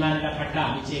कोही बिमारीलाई फट्ट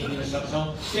हामी चेक दिन सक्छौँ।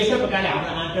 त्यस्तै प्रकारले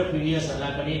हाम्रो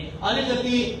एन्टरप्रेन्योर्सहरूलाई पनि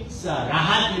अलिकति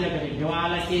राहत दिनको निम्ति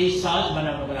उहाँलाई केही सहज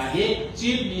बनाउनको लागि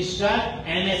चिफ मिनिस्टर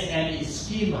एमएसएमई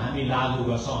स्किम हामी लागू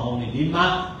गर्छौँ आउने दिनमा,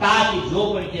 ताकि जो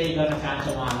पनि केही गर्न चाहन्छ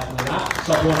उहाँलाई पुरा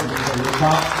सपोर्ट दिन्छ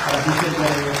र विशेष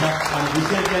गरेर अनि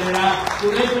विशेष गरेर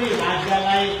कुनै पनि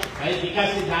राज्यलाई है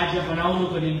विकसित राज्य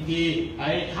बनाउनुको निम्ति है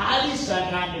खाली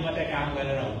सरकारले मात्रै काम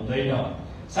गरेर हुँदैन।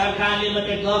 सरकारले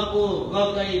मात्रै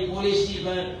गई पोलिसी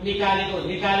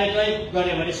निकालेकै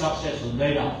गर्यो भने सक्सेस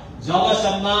हुँदैन।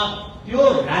 जबसम्म त्यो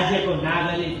राज्यको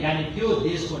नागरिक यानी त्यो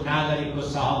देशको नागरिकको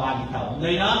सहभागिता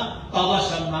हुँदैन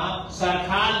तबसम्म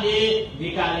सरकारले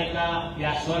निकालेका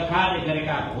या सरकारले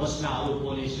गरेका घोषणाहरू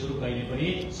पोलिसीहरू कहिले पनि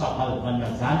सफल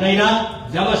बन्न जाँदैन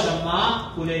जबसम्म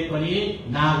कुनै पनि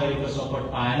नागरिकको सपोर्ट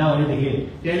पाएन भनेदेखि।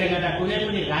 त्यसले गर्दा कुनै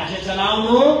पनि राज्य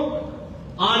चलाउनु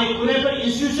अनि कुनै पनि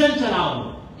इन्स्टिट्युसन चलाउनु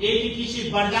एटीटीसी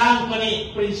वरदान पनि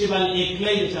प्रिन्सिपल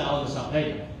एक्लैले चलाउन सक्दैन।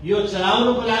 यो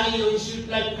चलाउनको लागि यो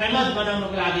इन्स्टिट्युटलाई फेमस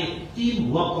बनाउनको लागि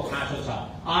टिम वर्कको खाँचो छ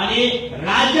अनि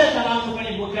राज्य चलाउनु पनि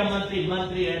मुख्यमन्त्री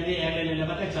मन्त्रीहरूले एमएलएले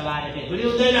मात्रै चलाएर केही पनि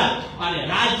हुँदैन अनि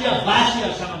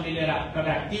राज्यवासीहरूसँग मिलेर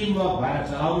एउटा टिम वर्क भएर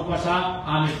चलाउनु पर्छ।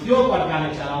 हामी त्यो प्रकारले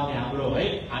चलाउने हाम्रो है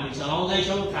हामी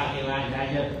चलाउँदैछौँ ताकि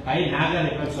राज्य है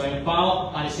नागरिकको स्वयं पाओ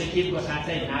अनि सिक्किमको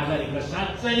साँच्चै नागरिकको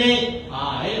साँच्चै नै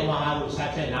है उहाँहरू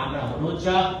साँच्चै राम्रा हुनुहुन्छ।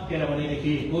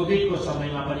 किनभनेदेखि कोभिडको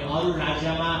समयमा पनि अरू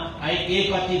राज्यमा है के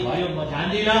कति भयो म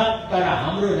जान्दिनँ तर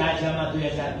हाम्रो राज्यमा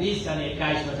 2020 अनि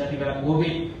 21 जति बेला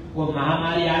कोभिडको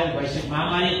महामारी आयो वैश्विक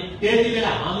महामारी त्यति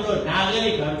बेला हाम्रो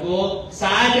नागरिकहरूको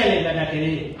सहायताले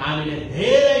गर्दाखेरि हामीले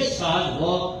धेरै सहज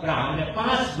भयो र हामीले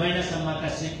 5 महिनासम्म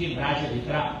त सिक्किम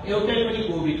राज्यभित्र एउटै पनि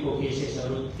कोभिडको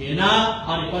केसेसहरू थिएन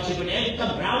अनि पछि पनि एकदम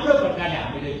राम्रो प्रकारले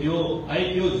हामीले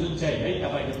त्यो जुन चाहिँ है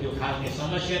तपाईँको त्यो खालको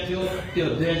समस्या थियो त्यो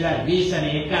 2020 अनि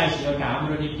 21 एउटा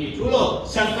हाम्रो निम्ति ठुलो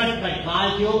सङ्कटमय काल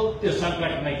थियो। त्यो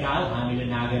सङ्कटमय काल हामीले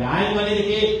नागेर आयौँ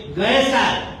भनेदेखि गए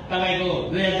साल तपाईको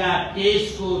 2023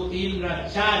 को 3 र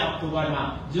 4 अक्टोबरमा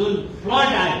जुन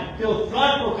फ्लड आयो त्यो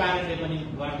फ्लडको कारणले पनि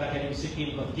गर्दाखेरि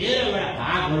सिक्किमको धेरैवटा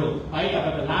भागहरू है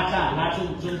तपाईको लाचुङ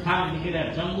चुङथाङदेखि लिएर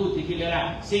जम्बुदेखि लिएर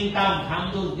सिङताम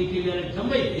खामदुङदेखि लिएर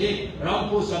जम्मै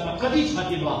रम्फूसम्म कति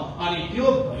क्षति भयो अनि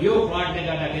यो फ्लडले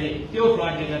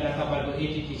गर्दा तपाईको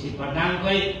एटीटीसी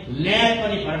प्रधानकै ल्यान्ड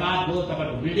पनि बर्बाद भयो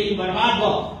तपाईको बिल्डिङ बर्बाद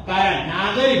भयो तर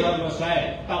नागरिकहरूको सहयोग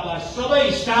तपाईँ सबै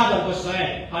स्टाफहरूको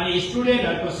सहयोग अनि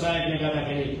स्टुडेन्टहरूको सहयोगले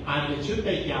गर्दाखेरि हामीले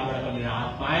छुट्टै त्यहाँबाट पनि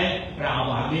राहत पाए र अब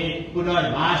हामी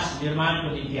पुनर्वास निर्माणको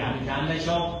निम्ति हामी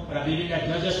जान्दैछौँ र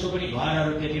विभिन्न जसको पनि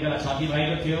घरहरू त्यति बेला क्षति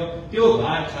भएको थियो त्यो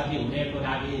घर क्षति हुनेको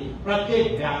लागि प्रत्येक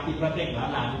व्यक्ति प्रत्येक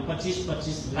घरलाई हामी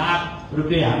 25-25 लाख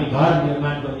रुपियाँ हामी घर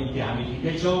निर्माणको निम्ति हामी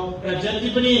दिँदैछौँ र जति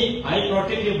पनि है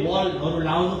प्रोटेक्टिभ वलहरू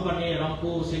लाउनु पर्ने रम्फू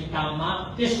सिङताममा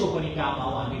त्यसको पनि काम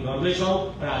अब हामी गर्दैछौँ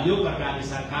र यो प्रकारले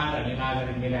सरकार र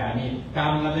नागरिक मिलेर हामी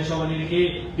काम गर्दैछौँ भनेदेखि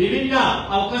विभिन्न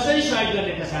अब कसरी सहयोग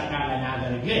गर्ने त सरकारलाई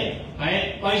नागरिकले है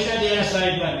पैसा दिएर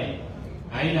सहयोग गर्ने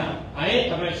हैन है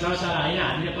तपाईँ सरसल्लाह हैन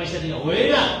हामीले पैसा दिनु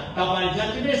होइन तपाईँ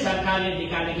जति पनि सरकारले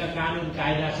निकालेका कानुन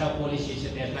कायदा छ पोलिसी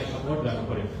छ त्यसलाई सपोर्ट गर्नु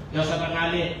पर्यो। जस्तो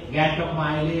प्रकारले गान्तोकमा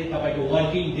अहिले तपाईको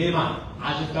वर्किङ डेमा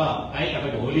आज त है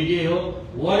तपाईको होलिडे हो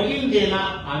वर्किङ डेमा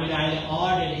हामीले अहिले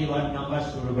अड एन्ड इभन नम्बर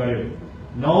सुरु गर्यौं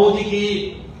 9 देखि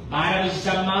 12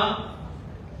 बजीसम्म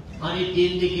अनि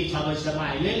 3 देखि 6 बजीसम्म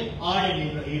अहिले अड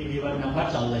एन्ड इभन नम्बर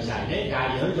चल्दैछ। अहिले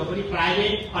गाडीहरू जो पनि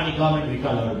प्राइभेट अनि गभर्नमेन्ट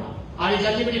भेहिकलहरुमा अनि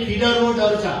जति पनि फिडर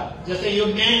रोडहरू छ जस्तै यो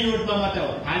मेन रोडमा मात्र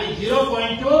हो खाली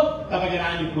 0.2 तपाईको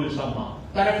रानी पुलसम्म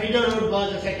तर फिडर रोड भयो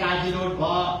जस्तै काजी रोड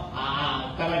भयो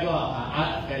तपाईको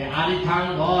आरिथाङ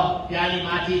भयो त्यहाँनि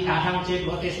माथि ताथाङ चेक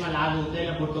भयो त्यसमा लागू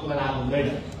हुँदैन बुटोकमा लागू हुँदैन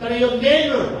तर यो मेन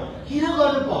रोडमा किन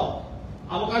गर्नु पर्यो।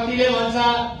 अब कतिले भन्छ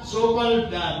सोकल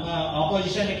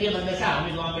अपोजिसनले के भन्दछ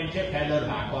हामी गभर्नमेन्ट चाहिँ फेलर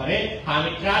भएको अरे हामी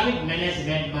ट्राफिक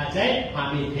म्यानेजमेन्टमा चाहिँ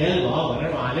हामी फेल भयो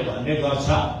भनेर उहाँले भन्ने गर्छ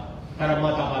तर म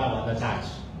तपाईलाई भन्न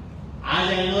चाहन्छु आज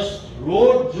हेर्नुहोस्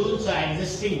रोड जुन छ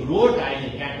एक्जिस्टिङ रोड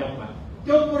अहिले गान्तोकमा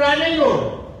त्यो पुरानै रोड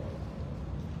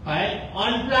हो है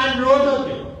अनप्लान रोड हो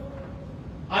त्यो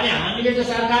अनि हामीले त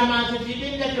सरकारमा आज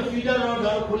विभिन्न त्यो फिडर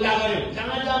रोडहरू खुल्ला गर्यौं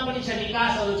जहाँ जहाँ पनि छ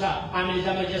निकासहरू छ हामीले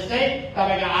जब जस्तै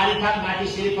तपाईको आरिथाङ माथि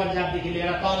श्री पञ्जाबदेखि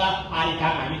लिएर तल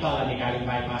आरिथाङ हामी तल निकाल्यौं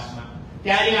बाइपासमा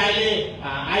त्यहाँदेखि अहिले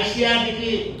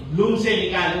आइसिआरदेखि लुम्से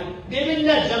निकाल्यो, विभिन्न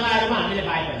जग्गाहरूमा हामीले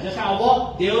पाएका जस्तो अब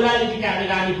देउरालीदेखि हामीले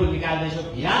रानीपुल निकाल्दैछौँ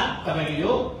भिया, तपाईँको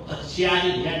यो सियाली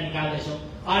भिया निकाल्दैछौँ।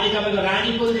 अनि तपाईँको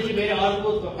रानीपुलदेखि फेरि अर्को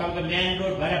तपाईँको मेन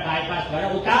रोड भएर बाइपास भएर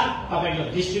उता तपाईँको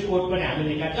डिस्ट्रिक्ट कोर्ट पनि हामीले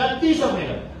निकाल्छ जति सक्ने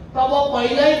गऱ्यौँ। तब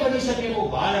पहिल्यै बनिसकेको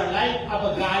घरहरूलाई अब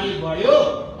गाडी बढ्यो,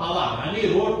 अब हामी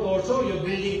रोड तोड्छौँ, यो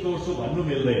बिल्डिङ तोड्छौँ भन्नु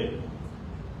मिल्दैन,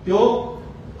 त्यो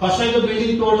कसैको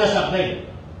बिल्डिङ तोड्न सक्दैन।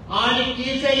 अनि के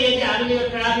चाहिँ यदि हामीले यो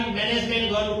ट्राफिक म्यानेजमेन्ट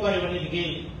गर्नु पर्यो भनेदेखि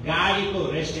गाडीको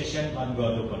रेजिस्ट्रेसन बन्द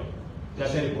गर्नु पर्यो,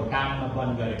 जसरी भुटानमा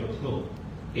बन्द गरेको थियो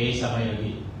केही समय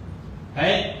अघि है।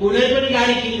 कुनै पनि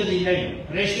गाडी किन्न दिँदैन,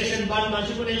 रेजिस्ट्रेसन बन्द भन्छ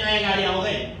कुनै नयाँ गाडी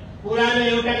आउँदैन। पुरानो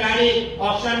एउटा गाडी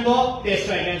अप्सन भयो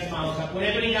त्यसको एगेन्स्टमा आउँछ, कुनै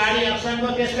पनि गाडी अप्सन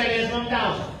भयो त्यसको एगेन्स्टमा पनि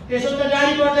आउँछ, त्यसो त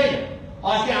गाडी बढ्दैन।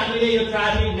 अस्ति हामीले यो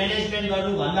ट्राफिक म्यानेजमेन्ट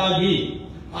गर्नुभन्दा अघि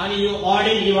अनि यो अड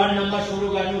एन्ड इभन नम्बर सुरु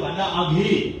गर्नुभन्दा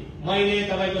अघि मैले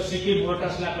तपाईँको सिक्किम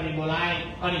मोटर्सलाई पनि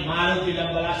बोलाएँ अनि मारुतिलाई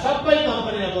बोलाएँ, सबै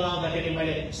कम्पनीलाई बोलाउँदाखेरि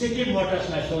मैले सिक्किम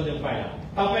मोटर्सलाई सोधेँ पहिला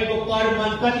तपाईँको पर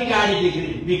मन्थ कति गाडी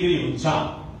बिक्री हुन्छ,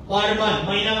 पर मन्थ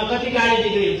महिनामा कति गाडी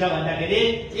बिक्री हुन्छ भन्दाखेरि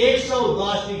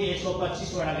 110 देखि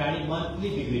 125 वटा गाडी मन्थली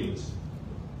बिक्री हुन्छ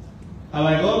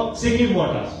तपाईँको सिक्किम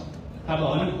मोटर्स। अब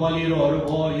भनौँ बलिरोहरू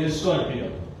भयो, यो स्कर्पियो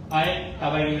है,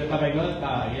 तपाईँको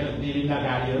यो विभिन्न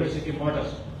गाडीहरू सिक्किम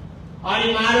मोटर्स।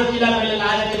 अनि मारुतिलाई मैले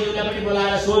लाँदाखेरि उसलाई पनि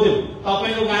बोलाएर सोध्यो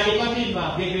तपाईँको गाडी कति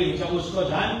बिक्री हुन्छ, उसको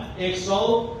झन्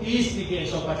 130 देखि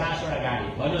 150 वटा गाडी।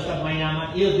 भन्नुहोस् त महिनामा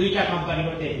यो दुईटा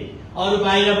कम्पनीको त्यति, अरू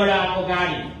बाहिरबाट आएको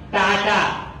गाडी टाटा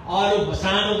अरू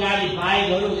सानो गाडी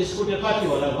बाइकहरू स्कुटर कति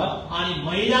होला भयो। अनि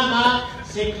महिनामा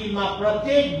सिक्किममा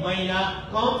प्रत्येक महिना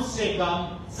कम से कम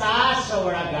 400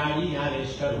 वटा गाडी यहाँ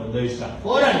रेजिस्टर हुँदैछ।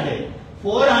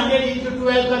 400 into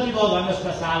 12 कति भयो भन्नुहोस्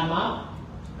त, सालमा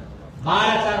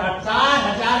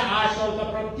 12,4,800 त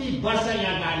प्रति वर्ष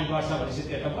यहाँ गाडी बढ्छ भनेपछि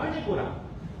त्यो त बढ्ने कुरा।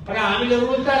 तर हामीले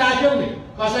रुल त राख्यौँ नि,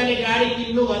 कसैले गाडी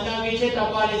किन्नु भन्दा अघि चाहिँ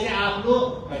तपाईँले चाहिँ आफ्नो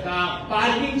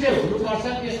पार्किङ चाहिँ हुनुपर्छ,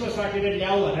 त्यसको सर्टिफिकेट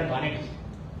ल्याऊ भनेर भनेको छ।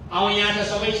 अब यहाँ त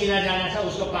सबै चिनाजाना छ,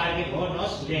 उसको पार्किङ हो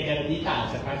नहोस् लेखेर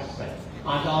दिइहाल्छ खासै।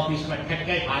 अन्त अफिसमा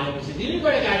ठ्याक्कै फालेपछि दिनु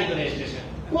पर्यो गाडीको रेजिस्ट्रेसन,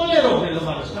 कसले रोक्ने लु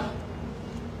भन्नुहोस् न।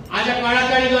 आज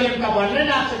कडाकडी गरेको त भन्नै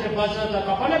लाग्छ, त्यो बच्च त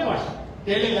तपाईँलाई पर्छ।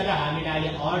 त्यसले गर्दा हामीले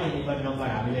अहिले अड एन्ड इभन नम्बर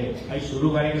हामीले है सुरु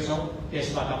गरेको छौँ।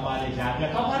 त्यसमा तपाईँले जाँदा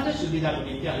तपाईँलाई सुविधाको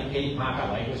निम्ति अलिक केही फाँका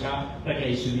भएको छ र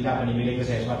केही सुविधा पनि मिलेको छ,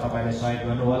 यसमा तपाईँले सहयोग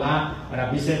गर्नुहोला। र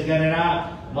विशेष गरेर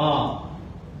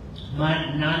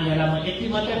नानीहरूलाई म यति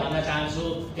मात्रै भन्न चाहन्छु,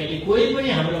 यदि कोही पनि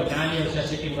हाम्रो नानीहरू छ,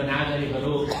 सिक्किमको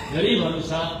नागरिकहरू गरिबहरू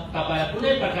छ, तपाईँलाई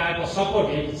कुनै प्रकारको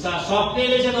सपोर्ट छ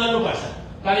सक्नेले चाहिँ गर्नुपर्छ।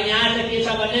 तर यहाँ चाहिँ के छ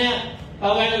भने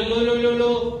तपाईँको लो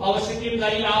अब सिक्किम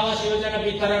गरिब आवास योजना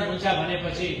वितरण हुन्छ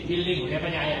भनेपछि बिल्डिङ हुने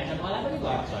पनि आइहाल्छ, मलाई पनि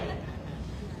घर छ।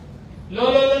 लो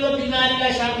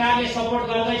बिमारीलाई सरकारले सपोर्ट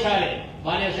गर्दैछ अरे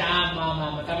भनेपछि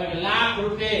आमा तपाईँको लाख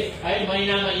रुपियाँ है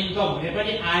महिनामा इन्कम हुने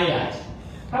पनि आइहाल्छ।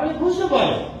 तपाईँले बुझ्नु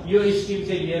पर्यो यो स्किम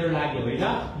चाहिँ मेरो लागि होइन,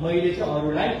 मैले चाहिँ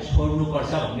अरूलाई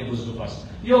छोड्नुपर्छ भन्ने बुझ्नुपर्छ।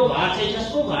 यो घर चाहिँ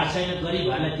जसको घर छैन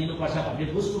गरिबहरूलाई दिनुपर्छ भन्ने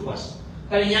बुझ्नुपर्छ।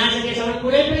 तर यहाँ चाहिँ के छ भने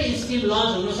कुनै पनि स्किम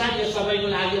लन्च हुनु साथ यो सबैको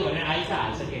लागि भनेर आइ त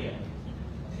हाल्छ के गर्ने,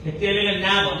 त्यसले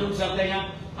ना भन्नु पनि सक्दैन।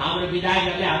 हाम्रो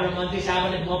विधायकहरूले हाम्रो मन्त्री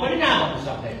साहबले म पनि ना भन्नु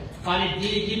सक्दैन। अनि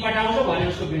दि पठाउँछ भने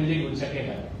उसको बिल्डिङ हुन्छ के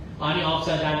गर्ने, अनि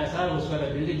अफसर जाने सर उसको त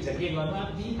बिल्डिङ छ के गर्नु,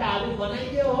 दि त आलु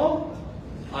बनाइदियो हो।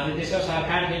 अनि त्यसो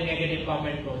सरकारले नेगेटिभ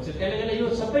कमेन्ट हुन्छ। त्यसले गर्दा यो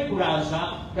सबै कुराहरू छ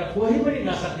र कोही पनि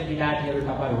नसक्ने विद्यार्थीहरू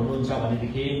तपाईँहरू हुनुहुन्छ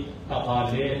भनेदेखि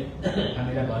तपाईँहरूले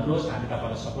हामीलाई भन्नुहोस्, हामी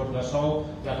तपाईँलाई सपोर्ट गर्छौँ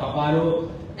र तपाईँहरू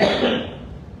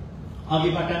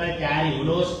अघिबाट नै तयारी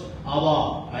हुनुहोस्। अब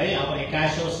है अब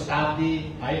 21औं शताब्दी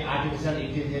है आर्टिफिसियल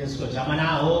इन्टेलिजेन्सको जमाना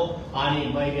हो।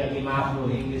 अनि मैले अघि आफ्नो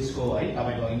इङ्ग्लिसको है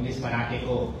तपाईँको इङ्ग्लिसमा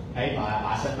राखेको है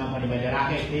भाषणमा पनि मैले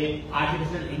राखेको थिएँ,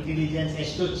 आर्टिफिसियल इन्टेलिजेन्स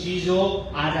यस्तो चिज हो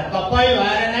आज तपाईँ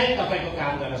भएर नै तपाईँको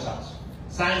काम गर्न सक्छ।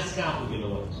 साइन्स कहाँ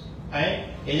पुग्यो है,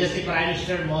 हिजोस्ति प्राइम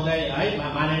मिनिस्टर महोदय है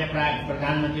माननीय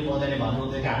प्रधानमन्त्री महोदयले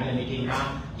भन्नुहुँदै थियो हामीले मिटिङमा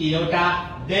कि एउटा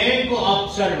ब्याङ्कको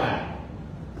अफसर भएर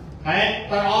है,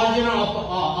 तर अरिजिनल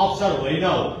अफसर होइन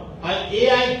हो,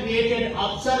 एआई क्रिएटेड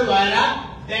अफसर भएर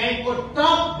ब्याङ्कको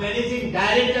टप म्यानेजिङ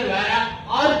डाइरेक्टर भएर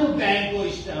अर्को ब्याङ्कको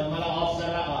मतलब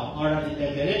अफसरलाई अर्डर दिँदै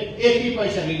धेरै यति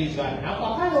पैसा रिलिज गर्ने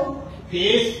पक्का हो।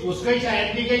 फेस उसकै छ,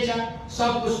 एमडीकै छ,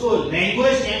 सब उसको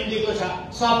ल्याङ्ग्वेज एमडीको छ,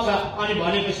 सब छ। अनि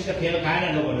भनेपछि त फेल खाएन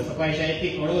लो भन्नुहोस्, पैसा यति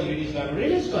करोड रिलिज गर्यो,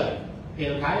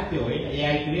 फेल खायो, त्यो होइन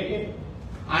एआई क्रिएटेड।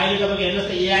 अहिले तपाईँको हेर्नुहोस् त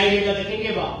एआईले गर्दा के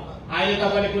भयो, अहिले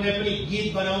तपाईँले कुनै पनि गीत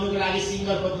बनाउनुको लागि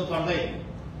सिङ्गर खोज्नु पर्दैन,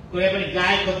 कुनै पनि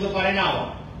गायक खोज्नु परेन। अब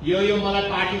यो मलाई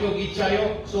पार्टीको गीत चाहियो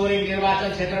सोरेङ निर्वाचन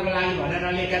क्षेत्रको लागि भनेर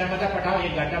लेखेर मात्रै पठाऊ,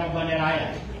 1 घण्टामा बनेर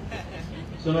आइहाल्छ।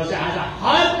 सुन्नुहोस् आज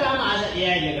हर काम आज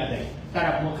एआईले गर्दै तर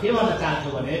म के भन्न चाहन्छु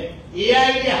भने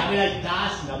एआईले हामीलाई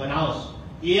दास नबनाओस्,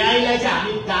 एआईलाई चाहिँ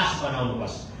हामी दास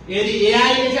बनाउनुपर्छ। यदि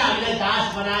एआईले चाहिँ हामीलाई दास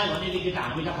बनायो भनेदेखि त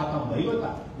हामी त खत्तम भइगयो त।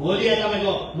 भोलि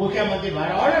तपाईको मुख्यमन्त्री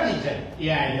भएर अर्डर दिन्छ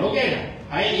एआईले, हो कि हैन?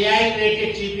 है एआई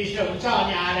क्रिएटेड चिफ मिनिस्टर हुन्छ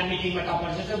अनि आएर मिटिङमा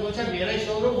तपाईहरु जस्तो बोल्छ मेरै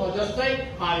स्वरूप हो जस्तै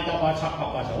अनि तपाईहरु छक्क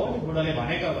पर्छ, हो नि बुढोले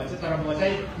भनेको भन्छ तर म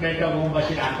चाहिँ मेन्टल होम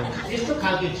बसिरहेको हुन्छ। यस्तो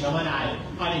खालको जमाना आयो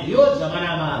अनि यो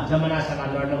जमानासँग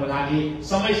लड्नको लागि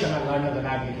समयसँग लड्नको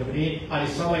लागि पनि अनि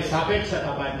समय सापेक्ष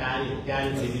तपाईहरु तयारी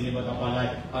भइदिने म तपाईलाई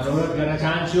अनुरोध गर्न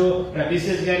चाहन्छु। र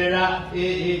विशेष गरेर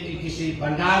किसी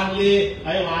बलरामले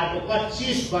है उहाँको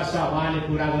 25 वर्ष उहाँले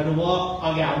पूरा गर्नुभयो।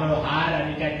 अघि हाम्रो हार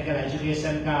अनि टेक्निकल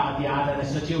एजुकेसनका अधिआदरणीय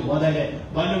सचिव महोदयले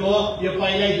भन्नुभयो यो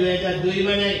पहिल्यै 2002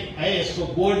 मा नै है यसको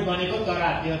बोर्ड बनेको, तर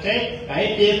त्यो चाहिँ है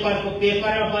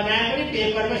पेपरमा बनाए पनि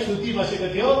पेपरमै सुति बसेको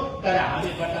थियो। तर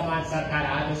हामी वर्तमान सरकार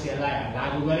आएपछि यसलाई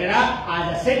लागू गरेर आज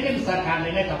सिक्किम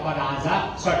सरकारले नै तपाईलाई आज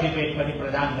सर्टिफिकेट पनि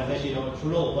प्रदान गर्दैछ। यो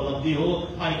ठुलो उपलब्धि हो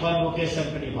अनि कन्भोकेसन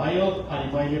पनि भयो अनि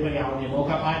मैले पनि आउने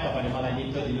मौका पाएँ। तपाईले मलाई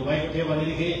निम्तो दिनुभएको थियो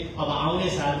भनेदेखि अब आउने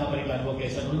सालमा पनि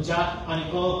कन्भोकेसन हुन्छ अनि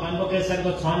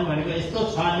कन्भोकेसनको क्षण भनेको यस्तो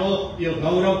क्षण हो, यो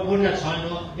गौरवपूर्ण क्षण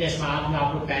हो। यसमा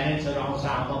आफ्नो प्यारेन्ट्सहरु आउँछ,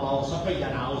 आमा बाउ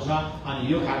सबैजना आउँछ अनि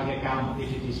यो खालको काम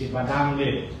टिटिसी बदामले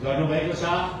गर्नुभएको छ।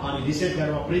 अनि विशेष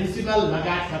गरेर प्रिन्सिपल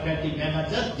लगायत फ्याकल्टी मेम्बर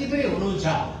जति पनि हुनुहुन्छ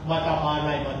म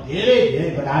तपाईहरुलाई म धेरै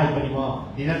बधाई पनि म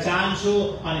दिन चाहन्छु।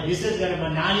 अनि विशेष गरेर म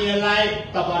नानीहरुलाई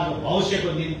तपाईहरुको भविष्यको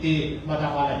निम्ति म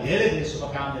तपाईलाई धेरै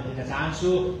शुभकामना दिन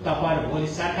चाहन्छु। तपाईहरु भोलि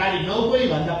सरकारी नौकरी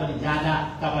भन्दा पनि ज्यादा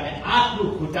तपाईले आफ्नो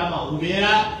खुट्टामा उभिएर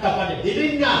तपाईले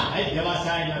विभिन्न है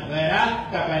व्यवसायमा गएर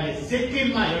तपाईले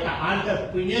सिक्किममा एउटा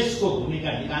एन्टरप्रेन्योर्सको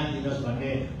भूमिका निभाइदिनुहोस्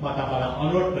भन्ने म तपाईलाई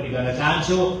अनुरोध पनि गर्न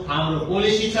चाहन्छु। हाम्रो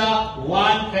पोलिसी छ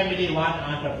वन फ्यामिली वन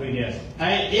एन्टरप्रेन्योर्स,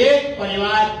 है एक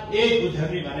परिवार एक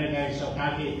उद्यमी भनेर गएको छ।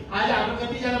 ताकि आज हाम्रो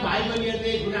कतिजना भाइ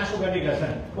बहिनीहरूले गुनासो गर्ने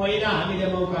गर्छन् पहिला हामीले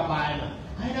मौका पाएन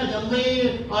हैन जम्मै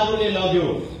अरूले लग्यो।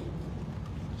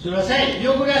 सुन्नुहोस् है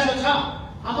यो गुनासो छ,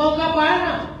 मौका पाएन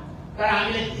तर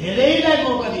हामीले धेरैलाई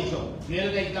मौका दिन्छौँ। मेरो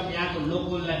त एकदम यहाँको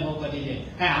लोकललाई मौका दिने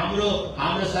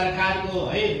हाम्रो सरकारको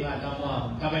है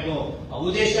तपाईको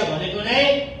उद्देश्य भनेको नै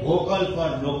भोकल फर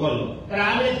लोकल हो। तर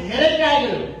हामीले धेरै ट्राई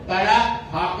गर्यौं तर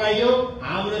ठक्कै यो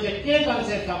हाम्रो चाहिँ के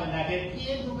कन्सेप्ट छ भन्दाखेरि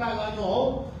के दुःख गर्नु हो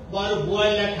बरु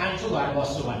बुवाईलाई खान्छु घर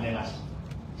बस्छु भन्नेमा छ।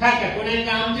 ठ्याक्क कुनै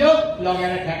काम दियो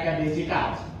लगेर ठ्याक्क बेची त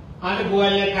हाल्छ अनि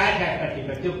बुवाईले खाए ठ्याक्क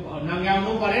टिपेर त्यो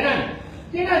नङ्ग्याउनु परेन नि।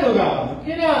 किन दुःख गर्नु,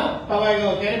 किन तपाईको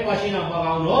के अरे पसिना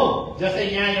बगाउनु हो। जस्तै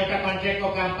यहाँ एउटा कन्ट्र्याक्टको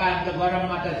काम पाए त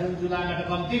गरममा त जुन जुलाईमा त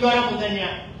कम्ती गरम हुँदैन,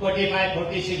 यहाँ 45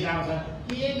 46 आउँछ।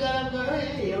 के गरम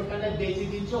एउटालाई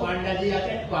बेचिदिन्छु अन्डा दिइहाल्छ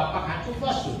पापा खान्छु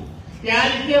बस्छु।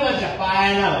 त्यहाँदेखि के भन्छ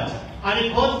पाएन भन्छ अनि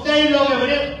खोज्दै लग्यो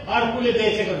भने अर्कोले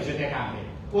बेचेको हुन्छ त्यो कामले।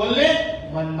 कसले?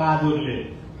 मनबहादुरले,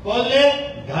 कसले?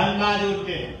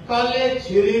 धनबहादुरले, कसले?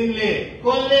 छिरिङले,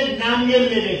 कसले?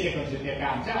 नामगेलले बेचेको हुन्छ त्यो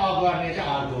काम चाहिँ अगर्ने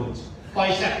चाहिँ अर्को हुन्छ।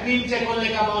 पैसा क्रिम चाहिँ कसले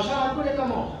कमाउँछ अर्कोले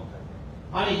कमाउँछ।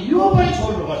 अनि यो पनि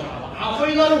छोड्नुपर्छ,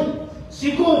 आफै गरौँ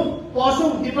सिकौँ पसौँ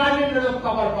डिपार्टमेन्टको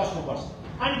कभर बस्नुपर्छ।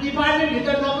 अनि डिपार्टमेन्ट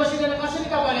भित्र नबसिकन कसरी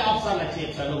तपाईले अफसरलाई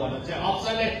चेप्छ लु भन्नुहुन्छ,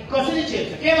 अफसरले कसरी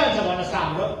चेप्छ के भन्छ भन्नुहोस्।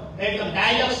 हाम्रो एकदम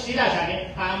डायलग सिधा छ कि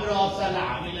हाम्रो अफसरलाई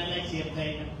हामीलाई नै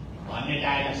चेप्दैन भन्ने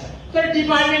डायलग छ। तर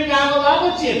डिपार्टमेन्ट गएको भए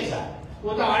चेप्छ, ऊ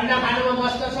त अन्डा खानुमा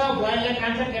मस्त छ, बुवाईले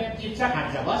खान्छ टिप्छ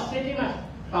खान्छ बस त्यतिमा।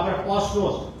 तपाईँ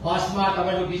पस्नुहोस्, फर्स्टमा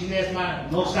तपाईँको बिजनेसमा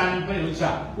नोक्सान पनि हुन्छ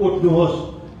उठ्नुहोस्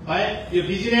है। यो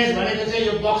बिजनेस भनेको चाहिँ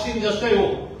यो बक्सिङ जस्तै हो।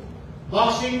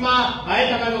 बक्सिङमा है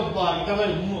तपाईको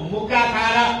मुक्का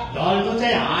खाएर ढल्नु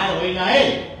चाहिँ हार होइन है,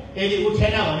 यदि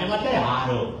उठेन भने मात्रै हार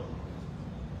हो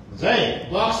है।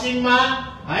 बक्सिङमा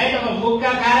है तपाईँ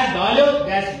मुक्का खाएर ढल्यो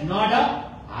द्याट्स नट अ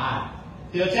हार,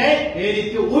 त्यो चाहिँ यदि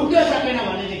त्यो उठ्न सकेन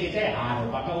भनेदेखि चाहिँ हार हो।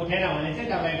 पक्का उठेन भने चाहिँ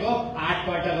तपाईँको 8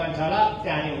 पल्ट गर्छ ल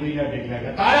त्यहाँदेखि विनर डिक्लेयर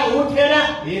गर्छ। तर उठेर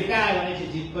हिर्कायो भने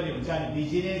चाहिँ जित पनि हुन्छ। अनि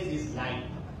business is like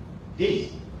this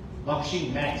boxing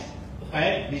match है,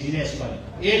 बिजनेस पनि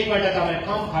एकपल्ट तपाईँ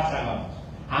कम खर्च गर्नु।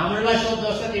 हाम्रोलाई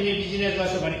सोध्नुहोस् त तिमी बिजनेस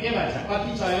गर्छौ भने के भन्छ,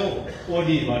 कति छ यो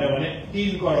ओडी भन्यो भने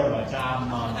 3 करोड भन्छ।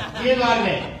 आमा के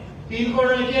गर्ने 3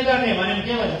 करोडले के गर्ने भने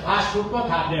के भन्छ फास्ट फुड पो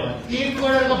थाप्ने भन्छ। 3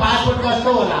 करोडको फास्ट फुड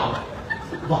कस्तो होला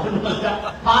भन्नुहोस् त।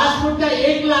 फास्ट फुड त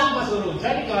 1 लाखमा सुरु हुन्छ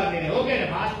नि गर्ने हो कि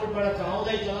फास्ट फुडबाट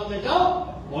चलाउँदै जाऊ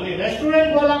भोलि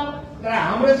रेस्टुरेन्ट होला। तर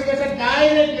हाम्रो चाहिँ के छ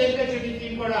डाइरेक्ट एकैचोटि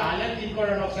 3 करोड हालेर 3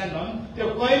 करोड नोक्सान भयो त्यो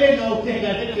कहिले नउठ्ने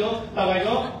गर्थ्यो, त्यो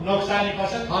तपाईँको नोक्सानी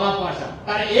पर्छ थला पर्छ।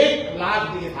 तर 1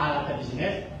 लाखदेखि थाहा त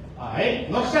बिजनेस है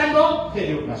नोक्सान भयो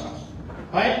फेरि उठ्न सक्छ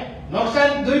है। नोक्सान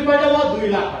 2 पल्ट भयो 2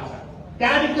 लाख पर्छ,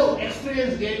 त्यहाँदेखि त्यो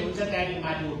एक्सपिरियन्स गेन हुन्छ, त्यहाँदेखि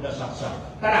माथि उठ्न सक्छ।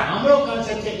 तर हाम्रो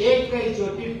कन्सेप्ट चाहिँ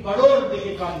एकैचोटि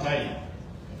करोडदेखि कम छैन।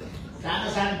 सानो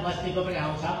सानो बस्तीको पनि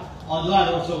आउँछ, अदुवा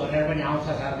रोप्छु भनेर पनि आउँछ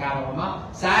सरकारमा,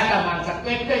 सहायता माग्छ,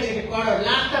 एकैचोटि करोड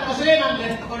लाख त कसैले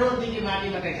माग्दैन, करोडदेखि माथि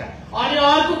मात्रै छ। अनि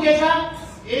अर्को के छ,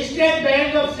 स्टेट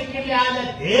बैंक अफ सिक्किमले आज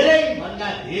धेरै भन्दा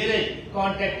धेरै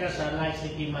कन्ट्र्याक्टर्सहरूलाई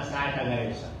सिक्किममा सहायता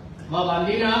गरेको छ। म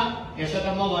भन्दिनँ, यसो त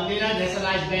म भन्दिनँ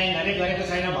नेसनलाइज ब्याङ्कहरूले गरेको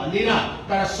छैन भन्दिनँ,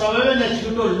 तर सबैभन्दा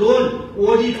छिटो लोन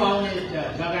ओडी पाउने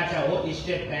जग्गा चाहिँ हो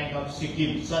स्टेट ब्याङ्क अफ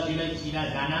सिक्किम। सजिलै चिना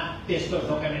जाना त्यस्तो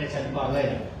डकुमेन्टेसन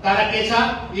पर्दैन। तर के छ,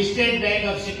 स्टेट ब्याङ्क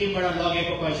अफ सिक्किमबाट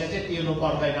लगेको पैसा चाहिँ तिर्नु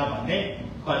पर्दैन भन्ने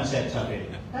कन्सेप्ट छ।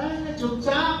 फेरि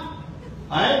चुपचाप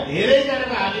है,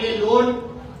 धेरैजनाको हामीले लोन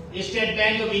स्टेट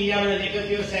ब्याङ्क अफ इन्डियाबाट लिएको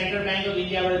थियो, सेन्ट्रल ब्याङ्क अफ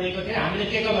इन्डियाबाट लिएको थियो, हामीले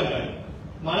टेक ओभर गर्यौँ।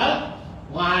 मतलब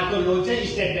उहाँहरूको लोन चाहिँ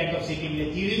स्टेट ब्याङ्क अफ सिक्किमले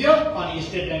तिरिदियो अनि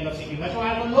स्टेट ब्याङ्क अफ सिक्किममा चाहिँ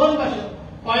उहाँहरूको लोन बस्यो।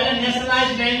 पहिला नेसनलाइज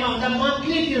ब्याङ्कमा हुँदा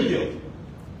मन्थली तिर्थ्यो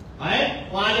है,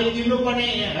 उहाँले तिर्नुपर्ने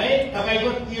है तपाईँको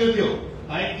तिर्थ्यो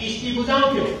है, किस्ती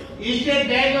बुझाउँथ्यो। स्टेट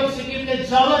ब्याङ्क अफ सिक्किमले जब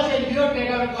चाहिँ लियो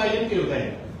टेक ओभर कहिले तिर्दैन।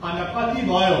 अन्त कति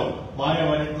भयो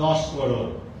भने 10 करोड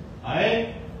है।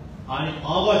 अनि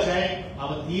अब चाहिँ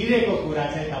अब तिरेको कुरा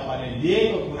चाहिँ तपाईँले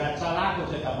लिएको कुरा चलाएको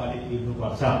चाहिँ तपाईँले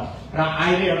तिर्नुपर्छ। र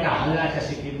अहिले एउटा हल्ला छ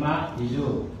सिक्किममा, हिजो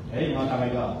है म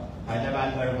तपाईँको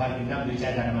हैदराबादबाट फर्किँदा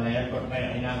 2-4 जना मलाई एयरपोर्टमै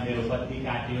होइन मेरो बत्ती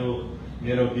काट्यो,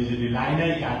 मेरो बिजुली लाइनै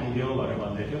काटिदियो भनेर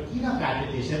भन्दै थियो। किन काट्यो?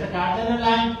 त्यसै त काट्दैन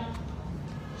लाइन,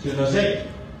 सुन्नुहोस् है,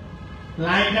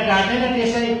 लाइन त काट्दैन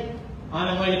त्यसै।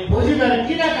 अनि मैले खोजी गरेर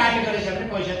किन काटेको रहेछ भने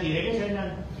पैसा तिरेकै छैन।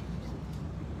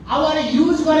 अब अहिले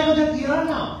युज गरेको त तिर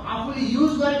न, आफूले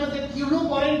युज गरेको त तिर्नु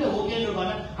पर्यो नि त। हो केन्द्र भन,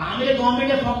 हामीले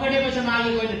गभर्मेन्टले फक्कडे पैसा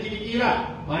मागेको होइन, तिमी तिर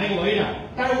भनेको होइन।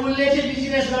 तर उसले चाहिँ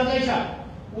बिजनेस गर्दैछ,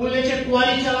 उसले चाहिँ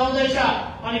क्वारी चलाउँदैछ,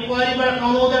 अनि क्वारीबाट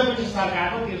कमाउँदैपछि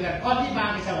सरकारको तिर्दा कति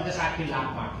बाँकी छ भने 60 लाख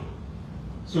बाँकी।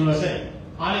 सुन्नुहोस् है,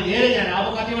 अनि धेरैजना अब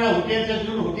कतिवटा होटेल छ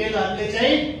जुन होटेलहरूले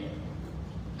चाहिँ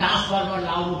ट्रान्सफर्मर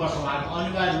लाउनुपर्छ, उहाँहरूको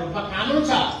अनिवार्य रूपमा कानुन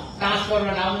छ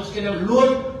ट्रान्सफर्मर लाउनु, किनभने लोड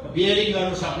बियरिङ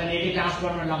गर्नु सक्दैन। यदि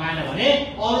ट्रान्सफर्मर लगाएन भने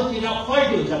अरूतिर फल्ट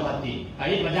हुन्छ बत्ती है,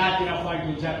 बजारतिर फल्ट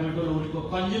हुन्छ, ठुल्ठुलो उसको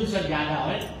कन्ज्युम्सन ज्यादा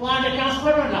हो, उहाँले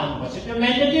ट्रान्सफर्मर लाउनुपर्छ, त्यो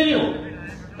म्यान्डेटरी हो।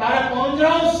 तर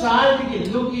 15 सालदेखि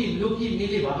लुकी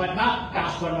मिली भगतमा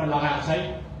ट्रान्सफर्मर लगाएको छैन।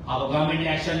 अब गभर्मेन्ट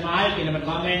एक्सनमा आयो, किनभने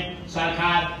गभर्मेन्ट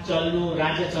सरकार चल्नु,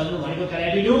 राज्य चल्नु भनेको त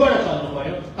रेभिन्यूबाट चल्नु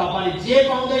पर्यो। तपाईँले जे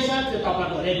पाउँदैछ त्यो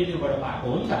तपाईँको रेभिन्यूबाट पाएको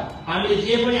हो नि त। हामीले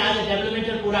जे पनि आज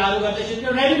डेभलपमेन्टल कुराहरू गर्दैछौँ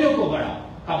त्यो रेभिन्यूकोबाट।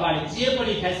 तपाईँले जे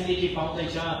पनि फेसिलिटी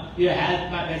पाउँदैछ, यो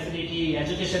हेल्थमा फेसिलिटी,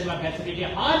 एजुकेसनमा फेसिलिटी,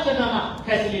 हर जग्गामा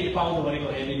फेसिलिटी पाउनु भनेको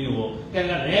रेभिन्यू हो। त्यही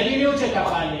कारण रेभिन्यू चाहिँ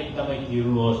तपाईँले एकदमै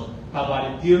तिर्नुहोस्, तपाईँले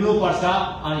तिर्नुपर्छ।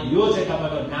 अनि यो चाहिँ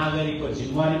तपाईँको नागरिकको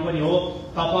जिम्मेवारी पनि हो।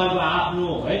 तपाईँको आफ्नो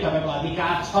है तपाईँको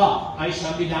अधिकार छ है,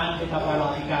 संविधानले तपाईँलाई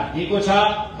अधिकार दिएको छ,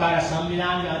 तर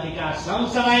संविधानले अधिकार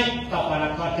सँगसँगै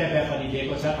तपाईँलाई कर्तव्य पनि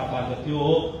दिएको छ। तपाईँको त्यो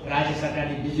हो राज्य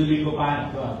सरकारले बिजुलीको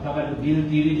तपाईँको बिल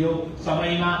तिरिदियो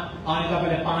समयमा, अनि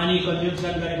तपाईँले पानी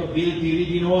कन्ज्युम्सन गरेको बिल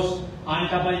तिरिदिनुहोस्, अनि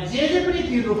तपाईँले जे पनि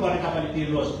तिर्नु पर्ने तपाईँले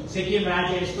तिर्नुहोस्। सिक्किम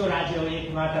राज्य यस्तो राज्य हो,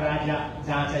 एकमात्र राज्य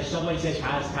जहाँ चाहिँ सबै चाहिँ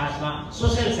खासमा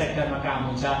सोसियल सेक्टरमा काम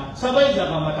हुन्छ। सबै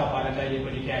जग्गामा तपाईँलाई कहिले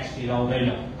पनि ट्याक्स तिराउँदैन।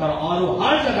 तर अरू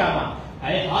हर जग्गामा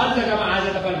है, हर जग्गामा आज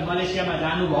तपाईँले मलेसियामा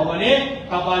जानुभयो भने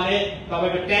तपाईँले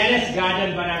तपाईँको टेरेस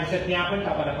गार्डन बनाएको छ, त्यहाँ पनि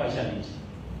तपाईँलाई पैसा दिन्छ,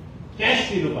 ट्याक्स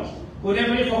तिर्नुपर्छ, कुनै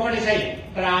पनि फोकटे छैन।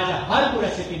 तर आज हर कुरा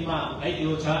सिक्किममा है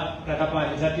त्यो छ। र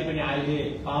तपाईँहरूले जति पनि अहिले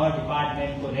पावर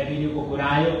डिपार्टमेन्टको रेभिन्यूको कुरा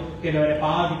आयो, किनभने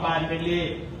पावर डिपार्टमेन्टले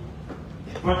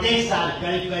प्रत्येक साल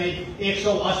करिब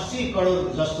 180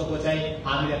 करोड जस्तोको चाहिँ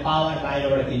हामीले पावर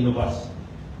बाहिरबाट किन्नुपर्छ,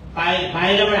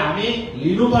 बाहिरबाट हामी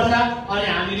लिनुपर्छ, अनि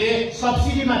हामीले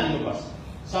सब्सिडीमा दिनुपर्छ।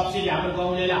 सब्सिडी हाम्रो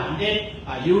गाउँलेलाई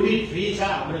 100 युनिट फ्री छ,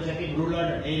 हाम्रो जति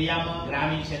रुरल एरियामा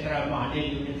ग्रामीण क्षेत्रहरूमा 100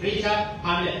 युनिट फ्री छ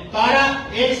हामीले। तर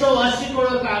 180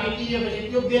 करोडको हामी किनेपछि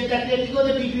त्यो बेच्दा त्यतिको त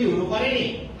बिक्री हुनु पर्यो नि।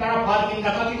 तर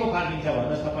फर्किँदा कतिको फर्किन्छ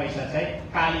भन्नुहोस् त, पैसा चाहिँ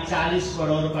खालि 40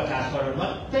 करोड 50 करोड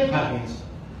मात्रै फर्किन्छ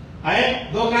है।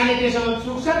 दोकाने त्यसो भने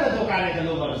सुक्छ त, दोकाने त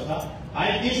लो गर्नुहोस् त है।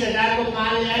 20,000 को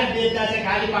माल ल्याएर बेच्दा चाहिँ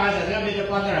खालि 5,000 बेच्दा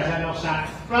 15,000 नोक्सान,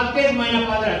 प्रत्येक महिना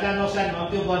 15,000 नोक्सान भयो,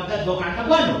 त्यो बन्द दोकान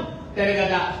त बन्द हो। त्यसले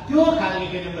गर्दा त्यो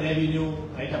खालको रेभिन्यू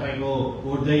है तपाईँको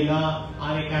उठ्दैन।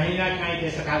 अनि कहीँ न कहीँ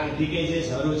त्यस्तो खालको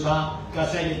लिकेजेसहरू छ,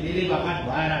 कसैले दिली बखत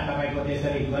भएर तपाईँको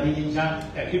त्यसरी गरिदिन्छ।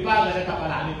 कृपा गरेर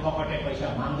तपाईँलाई हामी फकटे पैसा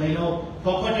माग्दैनौँ,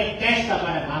 फकटे ट्याक्स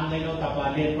तपाईँलाई माग्दैनौँ।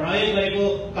 तपाईँहरूले प्रयोग गरेको,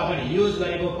 तपाईँले युज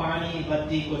गरेको पानी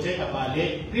बत्तीको चाहिँ तपाईँहरूले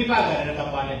कृपा गरेर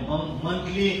तपाईँहरूले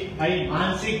मन्थली है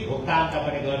मानसिक भुक्तान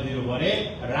तपाईँले गरिदिनु भने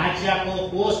राज्यको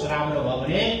कोष राम्रो भयो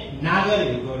भने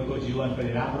नागरिकहरूको जीवन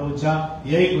पनि राम्रो हुन्छ।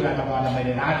 यही कुरा तपाईँलाई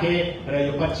मैले राखेँ। र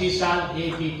यो 25 साल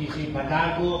एटीटीसी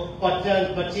भण्डारको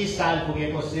 25 साल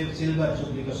पुगेको सिल्भर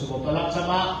जुब्लीको शुभ उपलक्ष्य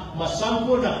उपलक्ष्यमा म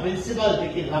सम्पूर्ण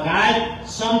प्रिन्सिपलदेखि लगायत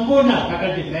सम्पूर्ण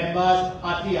फ्याकल्टी मेम्बर्स,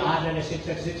 अति आदरणीय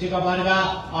शिक्षक शिक्षिकावर्ग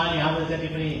अनि हाम्रो जति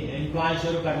पनि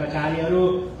इम्प्लोइजहरू कर्मचारीहरू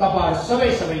तपाईहरु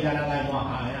सबैजनालाई म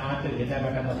आन्तरिक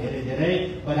हृदयबाट म धेरै धेरै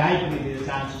बधाई पनि दिन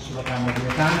चाहन्छु, शुभकामना दिन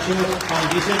चाहन्छु। अनि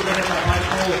विशेष गरेर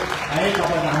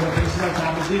तपाईहरुको हाम्रो प्रिन्सिपल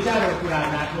साहबले दुई चारवटा कुरा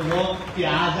राख्नुभयो कि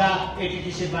आज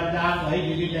एटीटीसी बर्दान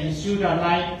विभिन्न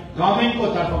इन्स्टिट्युटहरूलाई गभर्नमेन्टको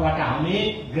तर्फबाट हामी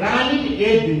ग्रामीण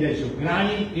एड दिँदैछु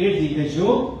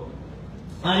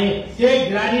अनि त्यही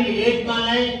ग्रामीण एडमा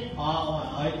नै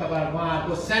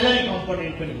उहाँहरूको स्यालेरी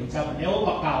कम्पोनेन्ट पनि हुन्छ भन्ने हो,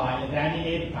 पक्का हो। अहिले ग्रामीण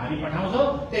एड हामी पठाउँछौँ,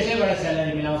 त्यसैबाट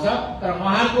स्यालेरी मिलाउँछ। तर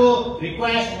उहाँहरूको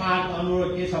रिक्वेस्ट, उहाँहरूको अनुरोध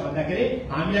के छ भन्दाखेरि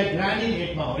हामीलाई ग्रामीण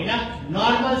एडमा होइन,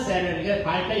 नर्मल स्यालेरीले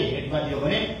फाल्टै हेडमा दियो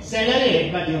भने, स्यालेरी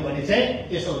हेडमा दियो भने चाहिँ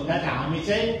त्यसो हुँदा चाहिँ हामी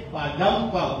चाहिँ एकदम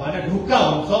ढुक्क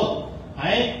हुन्छौँ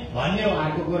है भन्ने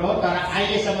उहाँहरूको कुरो हो। तर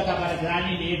अहिलेसम्म तपाईहरुले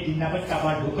ग्रामीण एड दिँदा पनि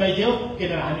तपाईहरु ढुक्कै थियो,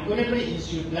 किनभने हामी कुनै पनि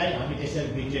इन्स्टिट्युटलाई हामी त्यसरी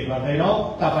बिक्री गर्दैनौँ।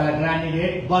 तपाईहरुलाई ग्रामीण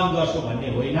एड बन्द गर्छौँ भन्ने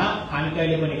होइन, हामी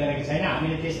कहिले पनि गरेको छैन।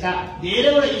 हामीले त्यस्ता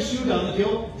धेरैवटा इन्स्टिट्युटहरू थियो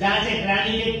जहाँ चाहिँ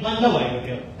ग्रामीण एड बन्द भएको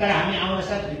थियो, तर हामी आउन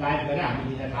साथ रिभाइभ गरेर हामी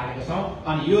दिन थालेका छौँ।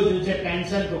 अनि यो जुन चाहिँ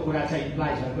पेन्सनको कुरा छ,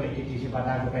 इम्प्लोइजहरूको एटीटीसी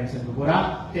बर्दानको पेन्सनको कुरा,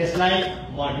 त्यसलाई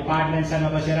म डिपार्टमेन्टसँग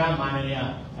बसेर माननीय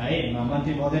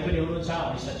मन्त्री महोदय पनि हुनुहुन्छ,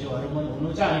 अनि सचिवहरू पनि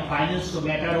हुनुहुन्छ, अनि फाइनेन्सको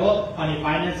म्याटर हो, अनि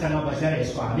फाइनेन्ससँग बसेर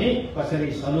यसको हामी कसरी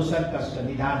सल्युसन, कसरी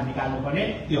निदान निकाल्नु पर्ने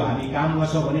त्यो हामी काम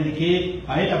गर्छौँ भनेदेखि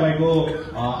तपाईको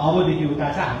अबदेखि उता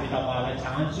चाहिँ हामी तपाईहरुलाई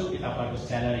चाहन्छु कि तपाईहरुको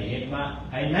स्यालेरी हेडमा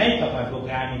नै तपाईहरुको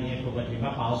ग्रामीण एडको गतिमा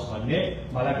पाओस् भन्ने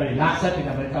मलाई पनि लाग्छ।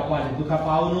 किनभने तपाईहरुले दुःख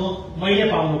पाउनु, मैले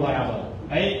पाउनु बराबर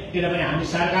है, किनभने हामी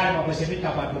सरकारमा बसेपछि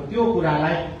तपाईहरुको त्यो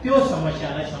कुरालाई, त्यो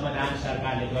समस्यालाई समाधान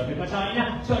सरकारले गर्नुपर्छ। होइन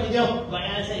छोडिदेऊ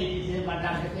भइहाल्छ, एटीसी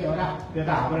बर्दान के हो र, त्यो त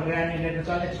हाम्रो ग्रामीण एड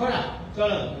चल्ने, छोडा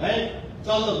चलो है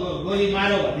चल्दो गोली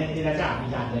मारो भन्नेतिर चाहिँ हामी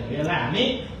जान्दैनौँ। यसलाई हामी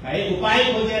उपाय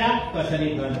खोजेर कसरी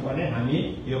गर्नुपर्ने हामी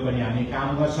यो पनि हामी काम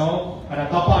गर्छौँ र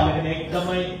तपाईहरुले पनि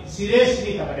एकदमै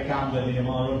सिरियसली तपाईले काम गरिदिने म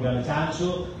अनुरोध गर्न चाहन्छु।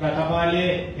 र तपाईहरुले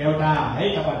एउटा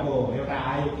तपाईको एउटा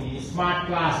आयो कि स्मार्ट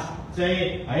क्लास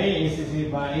चाहिँ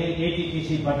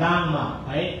एटीटीसी बर्दानमा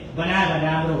बनाएर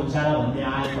राम्रो हुन्छ र भन्ने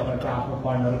आयो। तपाईको आफ्नो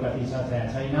फन्डहरू कति छ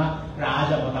छैन, र आज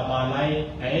म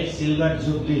तपाईहरुलाई सिल्भर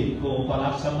जुब्लीको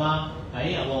उपलक्ष्यमा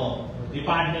अब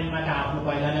डिपार्टमेन्टमा त आफ्नो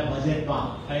पहिला नै बजेटमा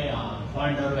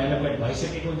फन्डहरू एलोकेट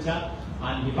भइसकेको हुन्छ,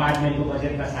 अनि डिपार्टमेन्टको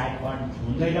बजेटमा सायद फन्ड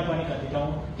हुँदैन पनि, कति ठाउँ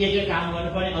के काम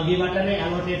गर्नुपर्ने अघिबाट नै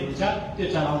एलोकेट हुन्छ, त्यो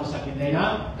चलाउन सकिँदैन।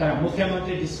 तर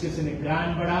मुख्यमन्त्री डिस्क्रिप्सनरी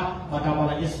ग्रान्टबाट म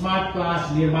तपाईलाई स्मार्ट क्लास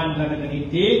निर्माण गर्नको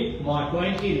निम्ति म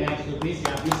 20 लाख रुपियाँ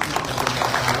या 20 लाख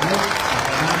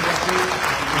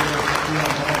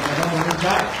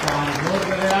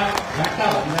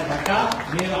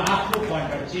मेरो आफ्नो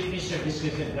फन्डहरू चिफ मिनिस्टर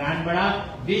डिस्क्रिप्सन ग्रान्टबाट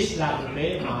 20 लाख रुपियाँ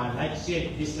उहाँहरूलाई चेक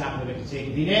 20 लाख रुपियाँको चेक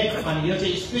दिने। अनि यो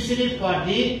चाहिँ specially for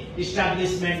the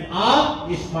establishment of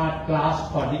smart class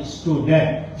for the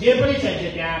student. जे पनि चाहिन्छ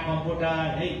त्यहाँ कम्प्युटर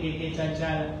के चाहिन्छ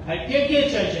के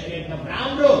चाहिन्छ त्यो एकदम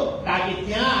राम्रो, ताकि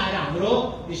त्यहाँ आएर हाम्रो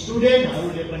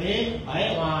स्टुडेन्टहरूले पनि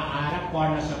उहाँ आएर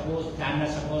पढ्न सकोस्, जान्न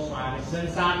सकोस्, उहाँहरूले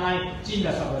संसारलाई चिन्न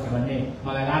सकोस् भन्ने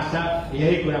मलाई लाग्छ।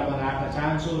 यही कुरा म राख्न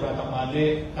चाहन्छु। र तपाईहरुले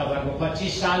तपाईहरुको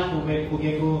 25 साल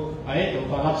पुगेको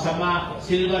उपलक्ष्यमा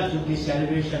सिल्भर जुब्ली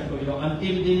सेलिब्रेसनको यो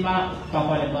अन्तिम दिनमा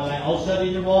तपाईले मलाई अवसर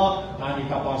दिनुभयो, अनि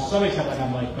तपाईहरु सबैलाई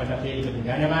म एकपल्ट फेरि पनि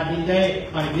धन्यवाद दिँदै,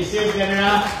 अनि विशेष गरेर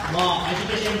म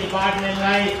एजुकेसन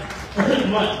डिपार्टमेन्टलाई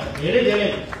म धेरै धेरै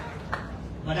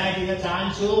बधाई दिन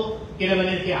चाहन्छु।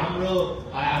 किनभने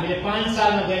हामीले 5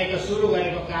 सालमा सुरु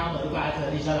गरेको कामहरूको आज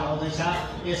रिजल्ट आउँदैछ।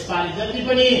 यसपालि जति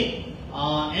पनि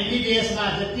एमबीबीएसमा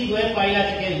जति गए, पहिला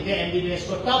चाहिँ के हुन्थ्यो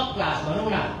एमबीबीएसको टप क्लास भनौँ न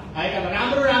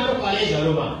राम्रो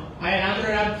कलेजहरूमा राम्रो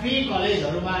फ्री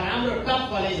कलेजहरूमा, राम्रो टप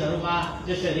कलेजहरूमा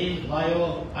जस्तै रिम्स भयो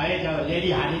लेडी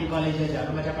हार्डिङ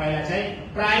कलेजेसहरूमा चाहिँ पहिला चाहिँ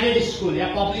प्राइभेट स्कुल या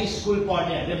पब्लिक स्कुल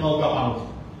पढ्नेहरूले मौका पाउँथ्यो,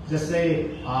 जस्तै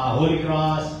होली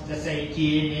क्रस, जस्तै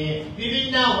टिएनए,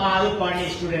 विभिन्न उहाँहरू पढ्ने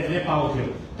स्टुडेन्टहरूले पाउँथ्यो।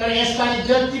 तर यसपालि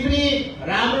जति पनि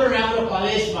राम्रो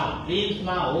कलेजमा,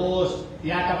 रिम्समा होस्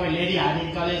या तपाईँ लेडी हार्डिङ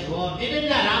कलेज हो, विभिन्न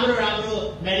राम्रो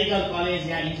मेडिकल कलेज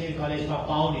या इन्जिनियरिङ कलेजमा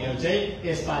पाउनेहरू चाहिँ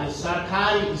यसपालि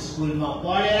सरकारी स्कुलमा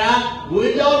पढेर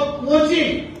विदाउट कोचिङ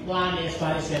उहाँले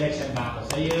यसपालि सेलेक्सन भएको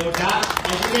छ। यो एउटा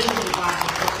एजुकेसन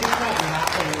डिपार्टमेन्टको शिक्षा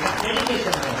विभागको एउटा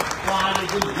डेडिकेसन हो, उहाँले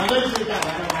जुन लगनशीलता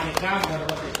गरेर उहाँले काम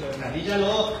गर्नुभयो त्यसको एउटा रिजल्ट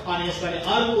हो। अनि यसपालि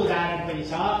अर्को उदाहरण पनि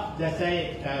छ, जस्तै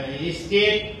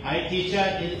स्टेट टिचर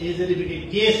एलिजिबिलिटी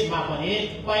टेस्टमा पनि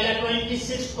पहिला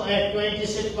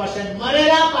 26%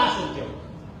 मरेर पास हुन्थ्यो,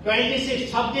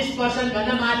 26%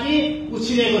 भन्दा माथि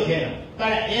उछिनेको थिएन।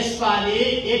 तर यसपालि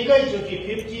एकैचोटि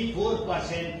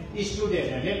 54%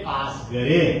 स्टुडेन्टहरूले पास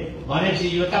गरे। भनेपछि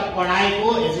यो त पढाइको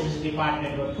एजुकेसन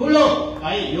डिपार्टमेन्टको ठुलो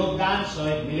है योगदान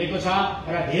सहयोग मिलेको छ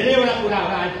र धेरैवटा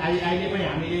कुराहरू अहिले पनि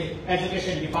हामीले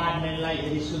एजुकेसन डिपार्टमेन्टलाई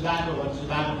यदि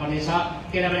सुधार्नुपर्नेछ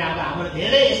किनभने अब हाम्रो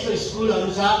धेरै यस्तो स्कुलहरू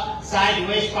छ सायद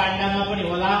वेस्ट पाण्डामा पनि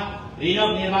होला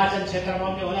रिनोक निर्वाचन क्षेत्रमा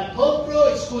पनि होला थुप्रो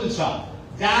स्कुल छ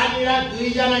जहाँनिर 2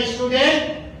 जना स्टुडेन्ट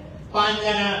 5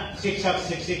 जना शिक्षक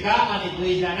शिक्षिका अनि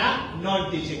 2 जना नन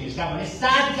टिचिङ स्टाफ भने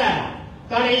 7 जना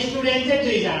तर स्टुडेन्ट चाहिँ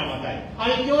 2 जना मात्रै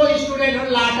अनि त्यो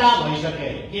स्टुडेन्टहरु लाटा भइसके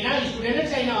किन स्टुडेन्टै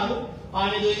छैन अरु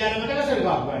अनि 2 जना मात्रै कसरी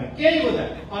गफ गर्ने केही हुँदैन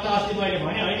अन्त अस्ति मैले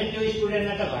भने हैन त्यो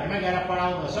स्टुडेन्टलाई त घरमा गएर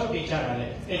पढाउनुहोस् हौ टिचरहरुले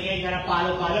एक जना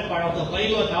पालो पढाउँदा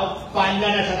भइगयो त 5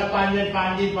 जना छ त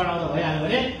 5 दिन पढाउँदा भइहाल्यो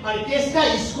भने अनि त्यस्ता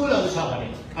स्कुलहरु छ भने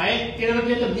है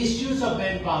किनभने त्यो त मिसयुज अफ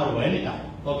मेन पावर भयो नि त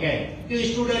ओके त्यो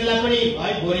स्टुडेन्टलाई पनि है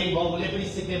बोरिङ भयो उसले पनि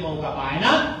सिक्ने मौका पाएन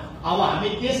अब हामी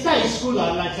त्यस्ता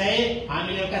स्कुलहरुलाई चाहिँ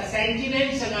हामीले एउटा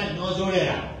सेन्टिमेन्टसँग नजोडेर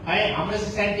है हाम्रो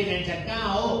सेन्टिमेन्ट चाहिँ कहाँ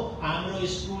हो हाम्रो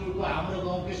स्कुलको हाम्रो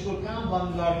गाउँको स्कुल कहाँ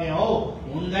बन्द गर्ने हो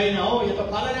हुँदैन हो यो त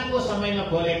फलानाको समयमा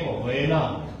खोलेको होइन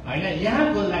हैन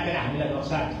यहाँ खोल्दाखेरि हामीलाई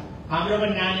नोक्सान छ हाम्रो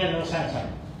पनि नानीहरु नोक्सान छ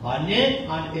भन्ने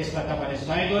अनि त्यसमा तपाईले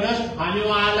सहयोग गर्नुहोस् हामी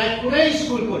उहाँलाई कुनै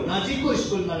स्कुलको नजिकको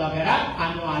स्कुलमा लगेर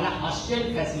हामी उहाँलाई हस्टेल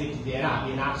फेसिलिटी दिएर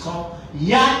हामी राख्छौं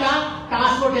या त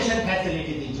ट्रान्सपोर्टेसन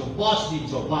फेसिलिटी दिन्छौं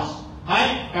बस है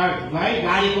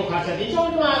गाडीको खर्च दिन्छौं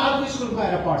अनि उहाँ अर्को स्कुल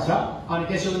गएर पढ्छ अनि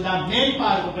त्यसो हुँदा मेन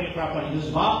पावरको पनि प्रपर युज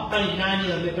भयो अनि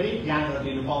नानीहरूले पनि ज्ञानहरू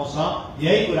लिनु पाउँछ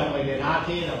यही कुरा मैले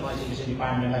राखे र म एजुकेसन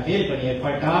डिपार्टमेन्टलाई फेरि पनि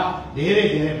एकपल्ट धेरै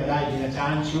बधाई दिन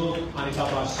चाहन्छु अनि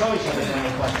तपाईहरु सबैजना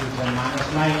उपस्थित छन्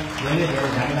मानसलाई धेरै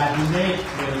धन्यवाद दिँदै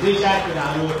मेरो 2-4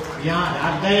 कुराहरू यहाँ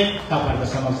राख्दै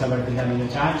तपाईहरुको समक्षबाट बिदा लिन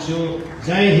चाहन्छु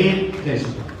जय हिन्द जय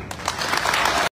श्री